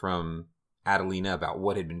from Adelina about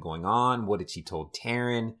what had been going on. What had she told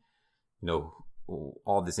Taran? You know,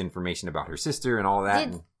 all this information about her sister and all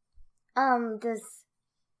that. Does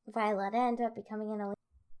Violetta end up becoming an elite?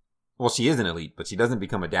 Well, she is an elite, but she doesn't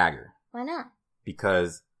become a dagger. Why not?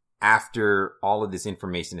 Because after all of this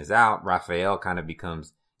information is out, Raphael kind of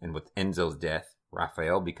becomes, and with Enzo's death,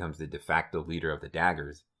 Raphael becomes the de facto leader of the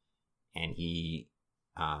daggers, and he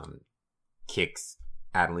kicks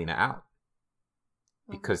Adelina out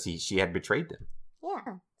because she had betrayed them.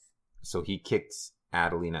 Yeah. So he kicks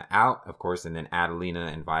Adelina out, of course, and then Adelina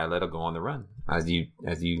and Violetta go on the run, as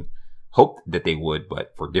you hoped that they would,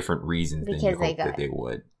 but for different reasons than you hoped that they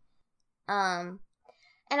would. And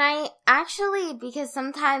I actually, because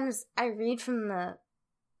sometimes I read from the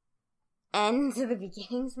end to the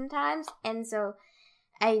beginning sometimes, and so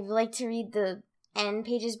I like to read the end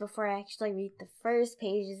pages before I actually read the first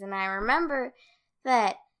pages, and I remember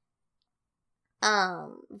that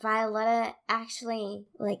Violetta actually,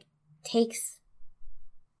 like, takes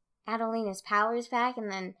Adelina's powers back, and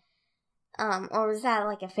then, or was that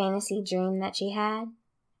like a fantasy dream that she had?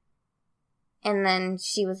 And then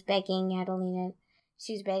she was begging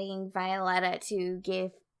Violetta to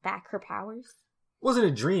give back her powers. It wasn't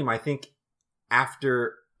a dream. I think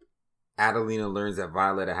after Adelina learns that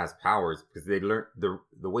Violetta has powers, because they learn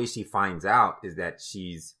the way she finds out is that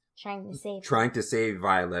she's trying to save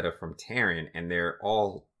Violetta from Taran, and they're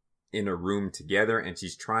all in a room together, and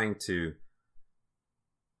she's trying to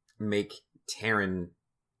make Taran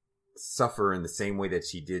suffer in the same way that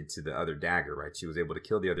she did to the other dagger, right? She was able to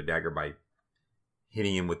kill the other dagger by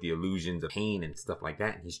hitting him with the illusions of pain and stuff like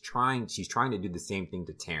that. And she's trying to do the same thing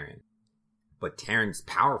to Taran. But Taran's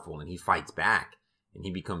powerful and he fights back and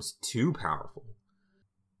he becomes too powerful.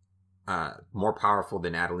 More powerful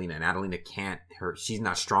than Adelina. And Adelina she's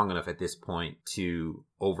not strong enough at this point to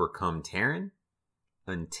overcome Taran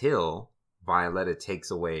until Violetta takes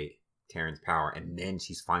away Taran's power. And then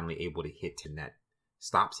she's finally able to hit him that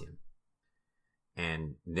stops him.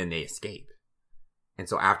 And then they escape. And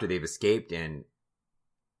so after they've escaped, and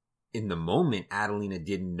in the moment, Adelina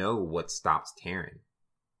didn't know what stops Taran.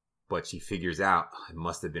 But she figures out, it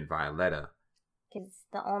must have been Violetta. Because it's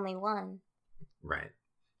the only one. Right.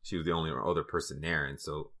 She was the only other person there. And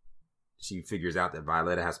so she figures out that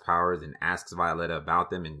Violetta has powers and asks Violetta about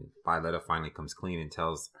them. And Violetta finally comes clean and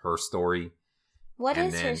tells her story. What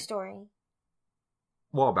is her story?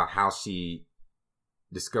 Well, about how she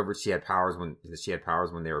discovered she had powers when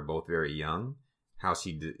they were both very young. How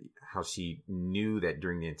she knew that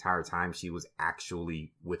during the entire time she was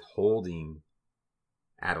actually withholding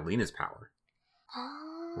Adelina's power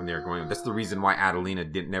when they were growing up. That's the reason why Adelina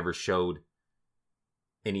never showed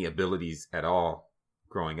any abilities at all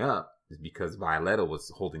growing up, is because Violetta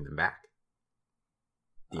was holding them back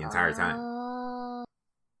the entire time.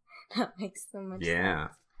 That makes so much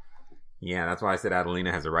sense. Yeah, that's why I said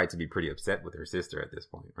Adelina has a right to be pretty upset with her sister at this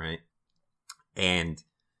point, right? And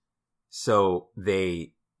so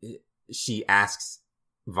she asks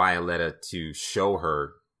Violetta to show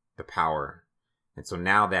her the power. And so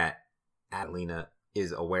now that Adelina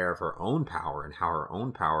is aware of her own power and how her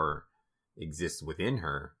own power exists within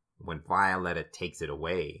her, when Violetta takes it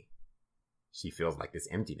away, she feels like this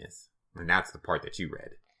emptiness. And that's the part that you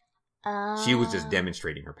read. She was just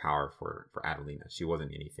demonstrating her power for Adelina. She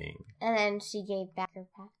wasn't anything. And then she gave back her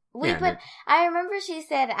power. I remember she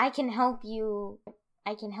said, I can help you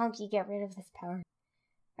get rid of this power.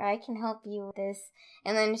 Or I can help you with this.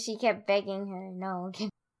 And then she kept begging her, no.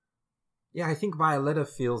 Yeah, I think Violetta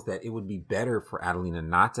feels that it would be better for Adelina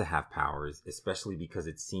not to have powers, especially because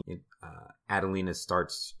Adelina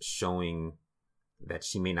starts showing that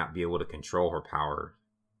she may not be able to control her power,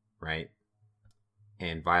 right?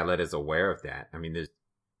 And Violetta's aware of that. I mean, there's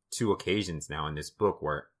 2 occasions now in this book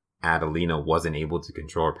where Adelina wasn't able to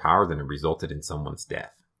control her powers and it resulted in someone's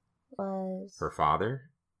death. Was her father,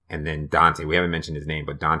 and then Dante. We haven't mentioned his name,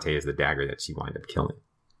 but Dante is the dagger that she wound up killing.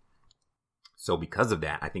 So because of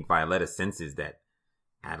that, I think Violetta senses that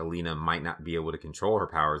Adelina might not be able to control her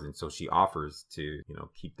powers, and so she offers to,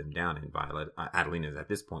 keep them down. And Adelina is at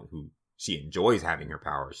this point who she enjoys having her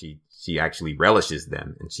powers. She actually relishes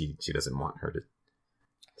them, and she doesn't want her to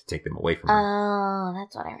take them away from her. Oh,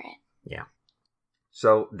 that's what I read. Yeah.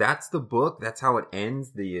 So that's the book. That's how it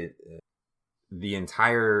ends. The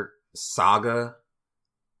entire saga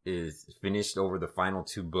is finished over the final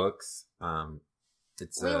 2 books.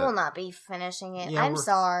 We will not be finishing it. Yeah, I'm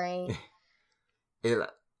sorry.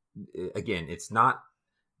 Again, it's not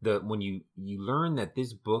when you learn that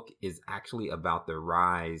this book is actually about the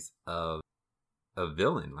rise of a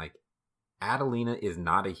villain. Like, Adelina is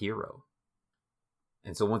not a hero.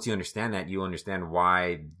 And so once you understand that, you understand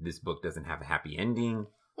why this book doesn't have a happy ending.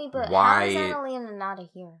 Wait, but how is Adelina not a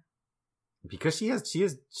hero? Because she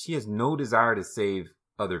has no desire to save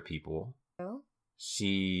other people. True.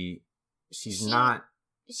 She's not.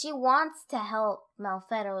 She wants to help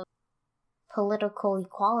Malfettle's political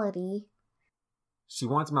equality. She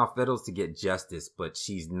wants Malfettle's to get justice, but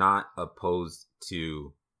she's not opposed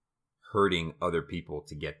to hurting other people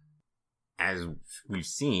to get. As we've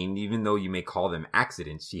seen, even though you may call them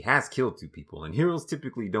accidents, she has killed 2 people, and heroes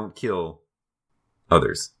typically don't kill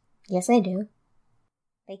others. Yes, they do.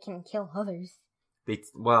 They can kill others. To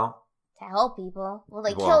help people. Well,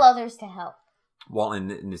 they kill others to help. Well, in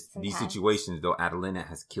these situations, though, Adelina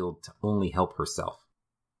has killed to only help herself.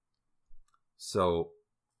 So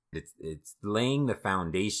it's laying the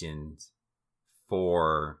foundations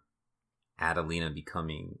for Adelina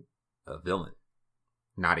becoming a villain,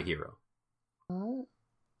 not a hero. Oh.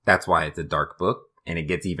 That's why it's a dark book, and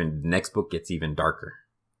the next book gets even darker.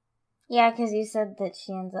 Yeah, because you said that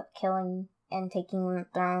she ends up killing and taking the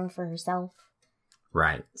throne for herself.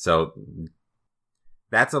 Right. So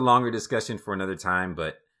that's a longer discussion for another time,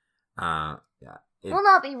 but we'll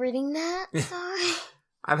not be reading that. Sorry.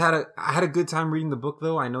 I had a good time reading the book,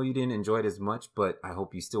 though. I know you didn't enjoy it as much, but I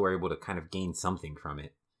hope you still were able to kind of gain something from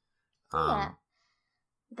it. Yeah.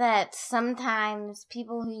 That sometimes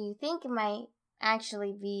people who you think might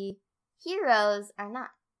actually be heroes are not.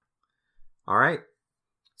 All right.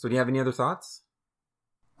 So do you have any other thoughts?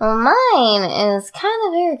 Well, mine is kind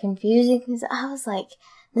of very confusing because I was like,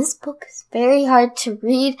 this book is very hard to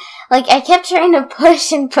read. Like, I kept trying to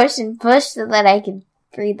push and push and push so that I could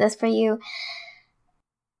read this for you.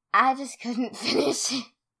 I just couldn't finish it.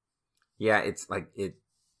 Yeah, it's like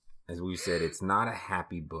as we said, it's not a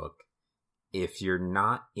happy book. If you're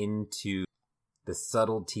not into the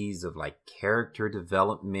subtleties of like character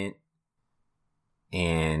development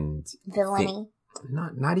and villainy.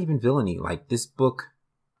 Not even villainy. Like this book,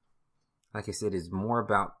 like I said, is more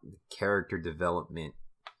about character development.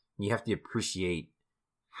 You have to appreciate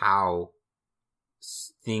how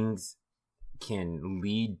things can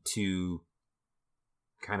lead to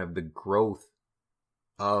kind of the growth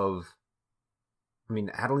of. I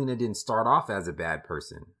mean, Adelina didn't start off as a bad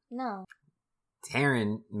person. No.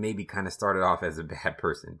 Taryn maybe kind of started off as a bad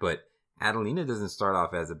person, but Adelina doesn't start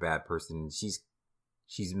off as a bad person. She's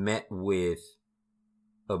met with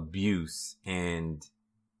abuse and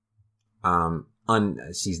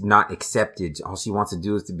she's not accepted. All she wants to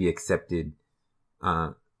do is to be accepted.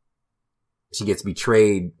 She gets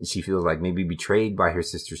betrayed. She feels like maybe betrayed by her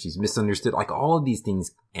sister. She's misunderstood. Like all of these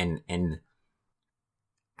things and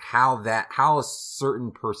how a certain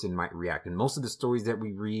person might react. And most of the stories that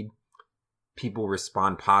we read, people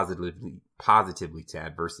respond positively to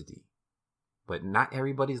adversity. But not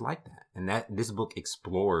everybody's like that. And this book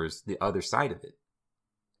explores the other side of it.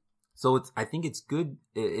 So I think it's good.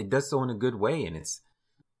 It does so in a good way. And it's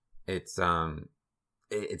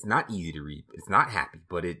not easy to read. It's not happy,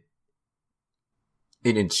 but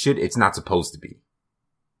it's not supposed to be.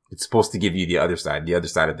 It's supposed to give you the other side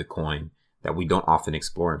of the coin that we don't often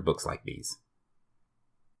explore in books like these.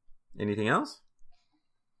 Anything else?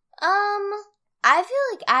 I feel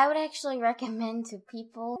like I would actually recommend to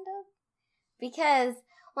people because,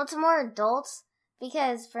 well, to more adults,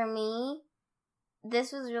 because for me,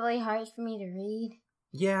 this was really hard for me to read.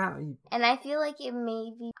 Yeah. And I feel like it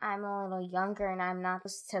maybe I'm a little younger and I'm not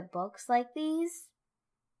used to books like these.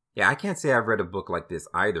 Yeah, I can't say I've read a book like this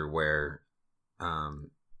either where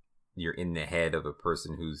you're in the head of a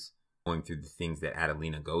person who's going through the things that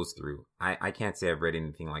Adelina goes through. I can't say I've read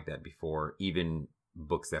anything like that before, even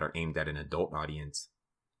books that are aimed at an adult audience.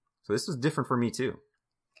 So this was different for me too.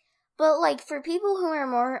 But like for people who are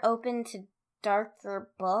more open to darker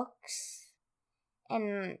books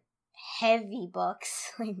and heavy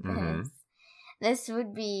books like this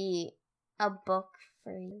would be a book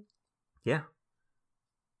for you. Yeah.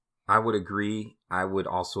 I would agree. I would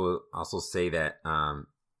also say that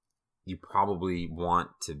you probably want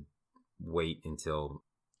to wait until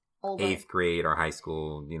older. 8th grade or high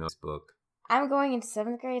school, this book. I'm going into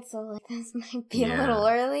 7th grade, so like this might be a little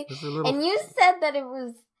early. And you said that it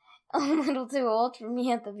was a little too old for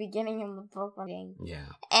me at the beginning of the book. Yeah.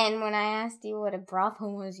 And when I asked you what a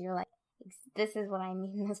brothel was, you're like, this is what I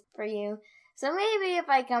mean this for you. So maybe if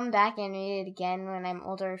I come back and read it again when I'm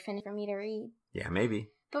older, finish for me to read. Yeah, maybe.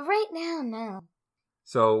 But right now, no.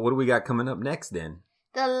 So what do we got coming up next then?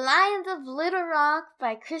 The Lions of Little Rock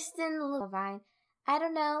by Kristen Levine. I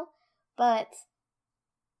don't know, but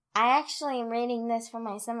I actually am reading this for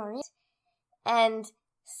my summer read. And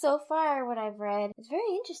so far what I've read is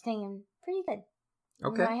very interesting and pretty good.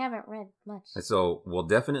 Okay. No, I haven't read much. So we'll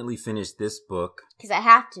definitely finish this book. Because I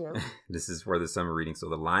have to. This is for the summer reading. So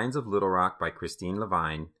The Lions of Little Rock by Christine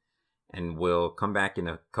Levine. And we'll come back in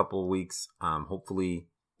a couple weeks. Hopefully.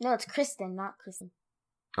 No, it's Kristen, not Kristen.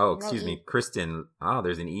 Oh, excuse me. Kristen. Oh,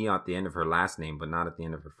 there's an E at the end of her last name, but not at the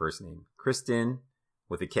end of her first name. Kristen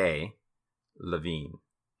with a K. Levine.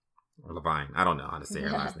 Or Levine. I don't know how to say her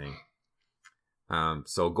last name.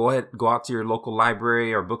 So go out to your local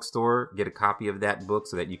library or bookstore, get a copy of that book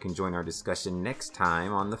so that you can join our discussion next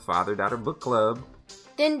time on the Father-Daughter Book Club.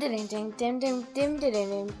 Ding ding ding ding ding ding ding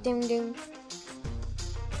ding ding ding.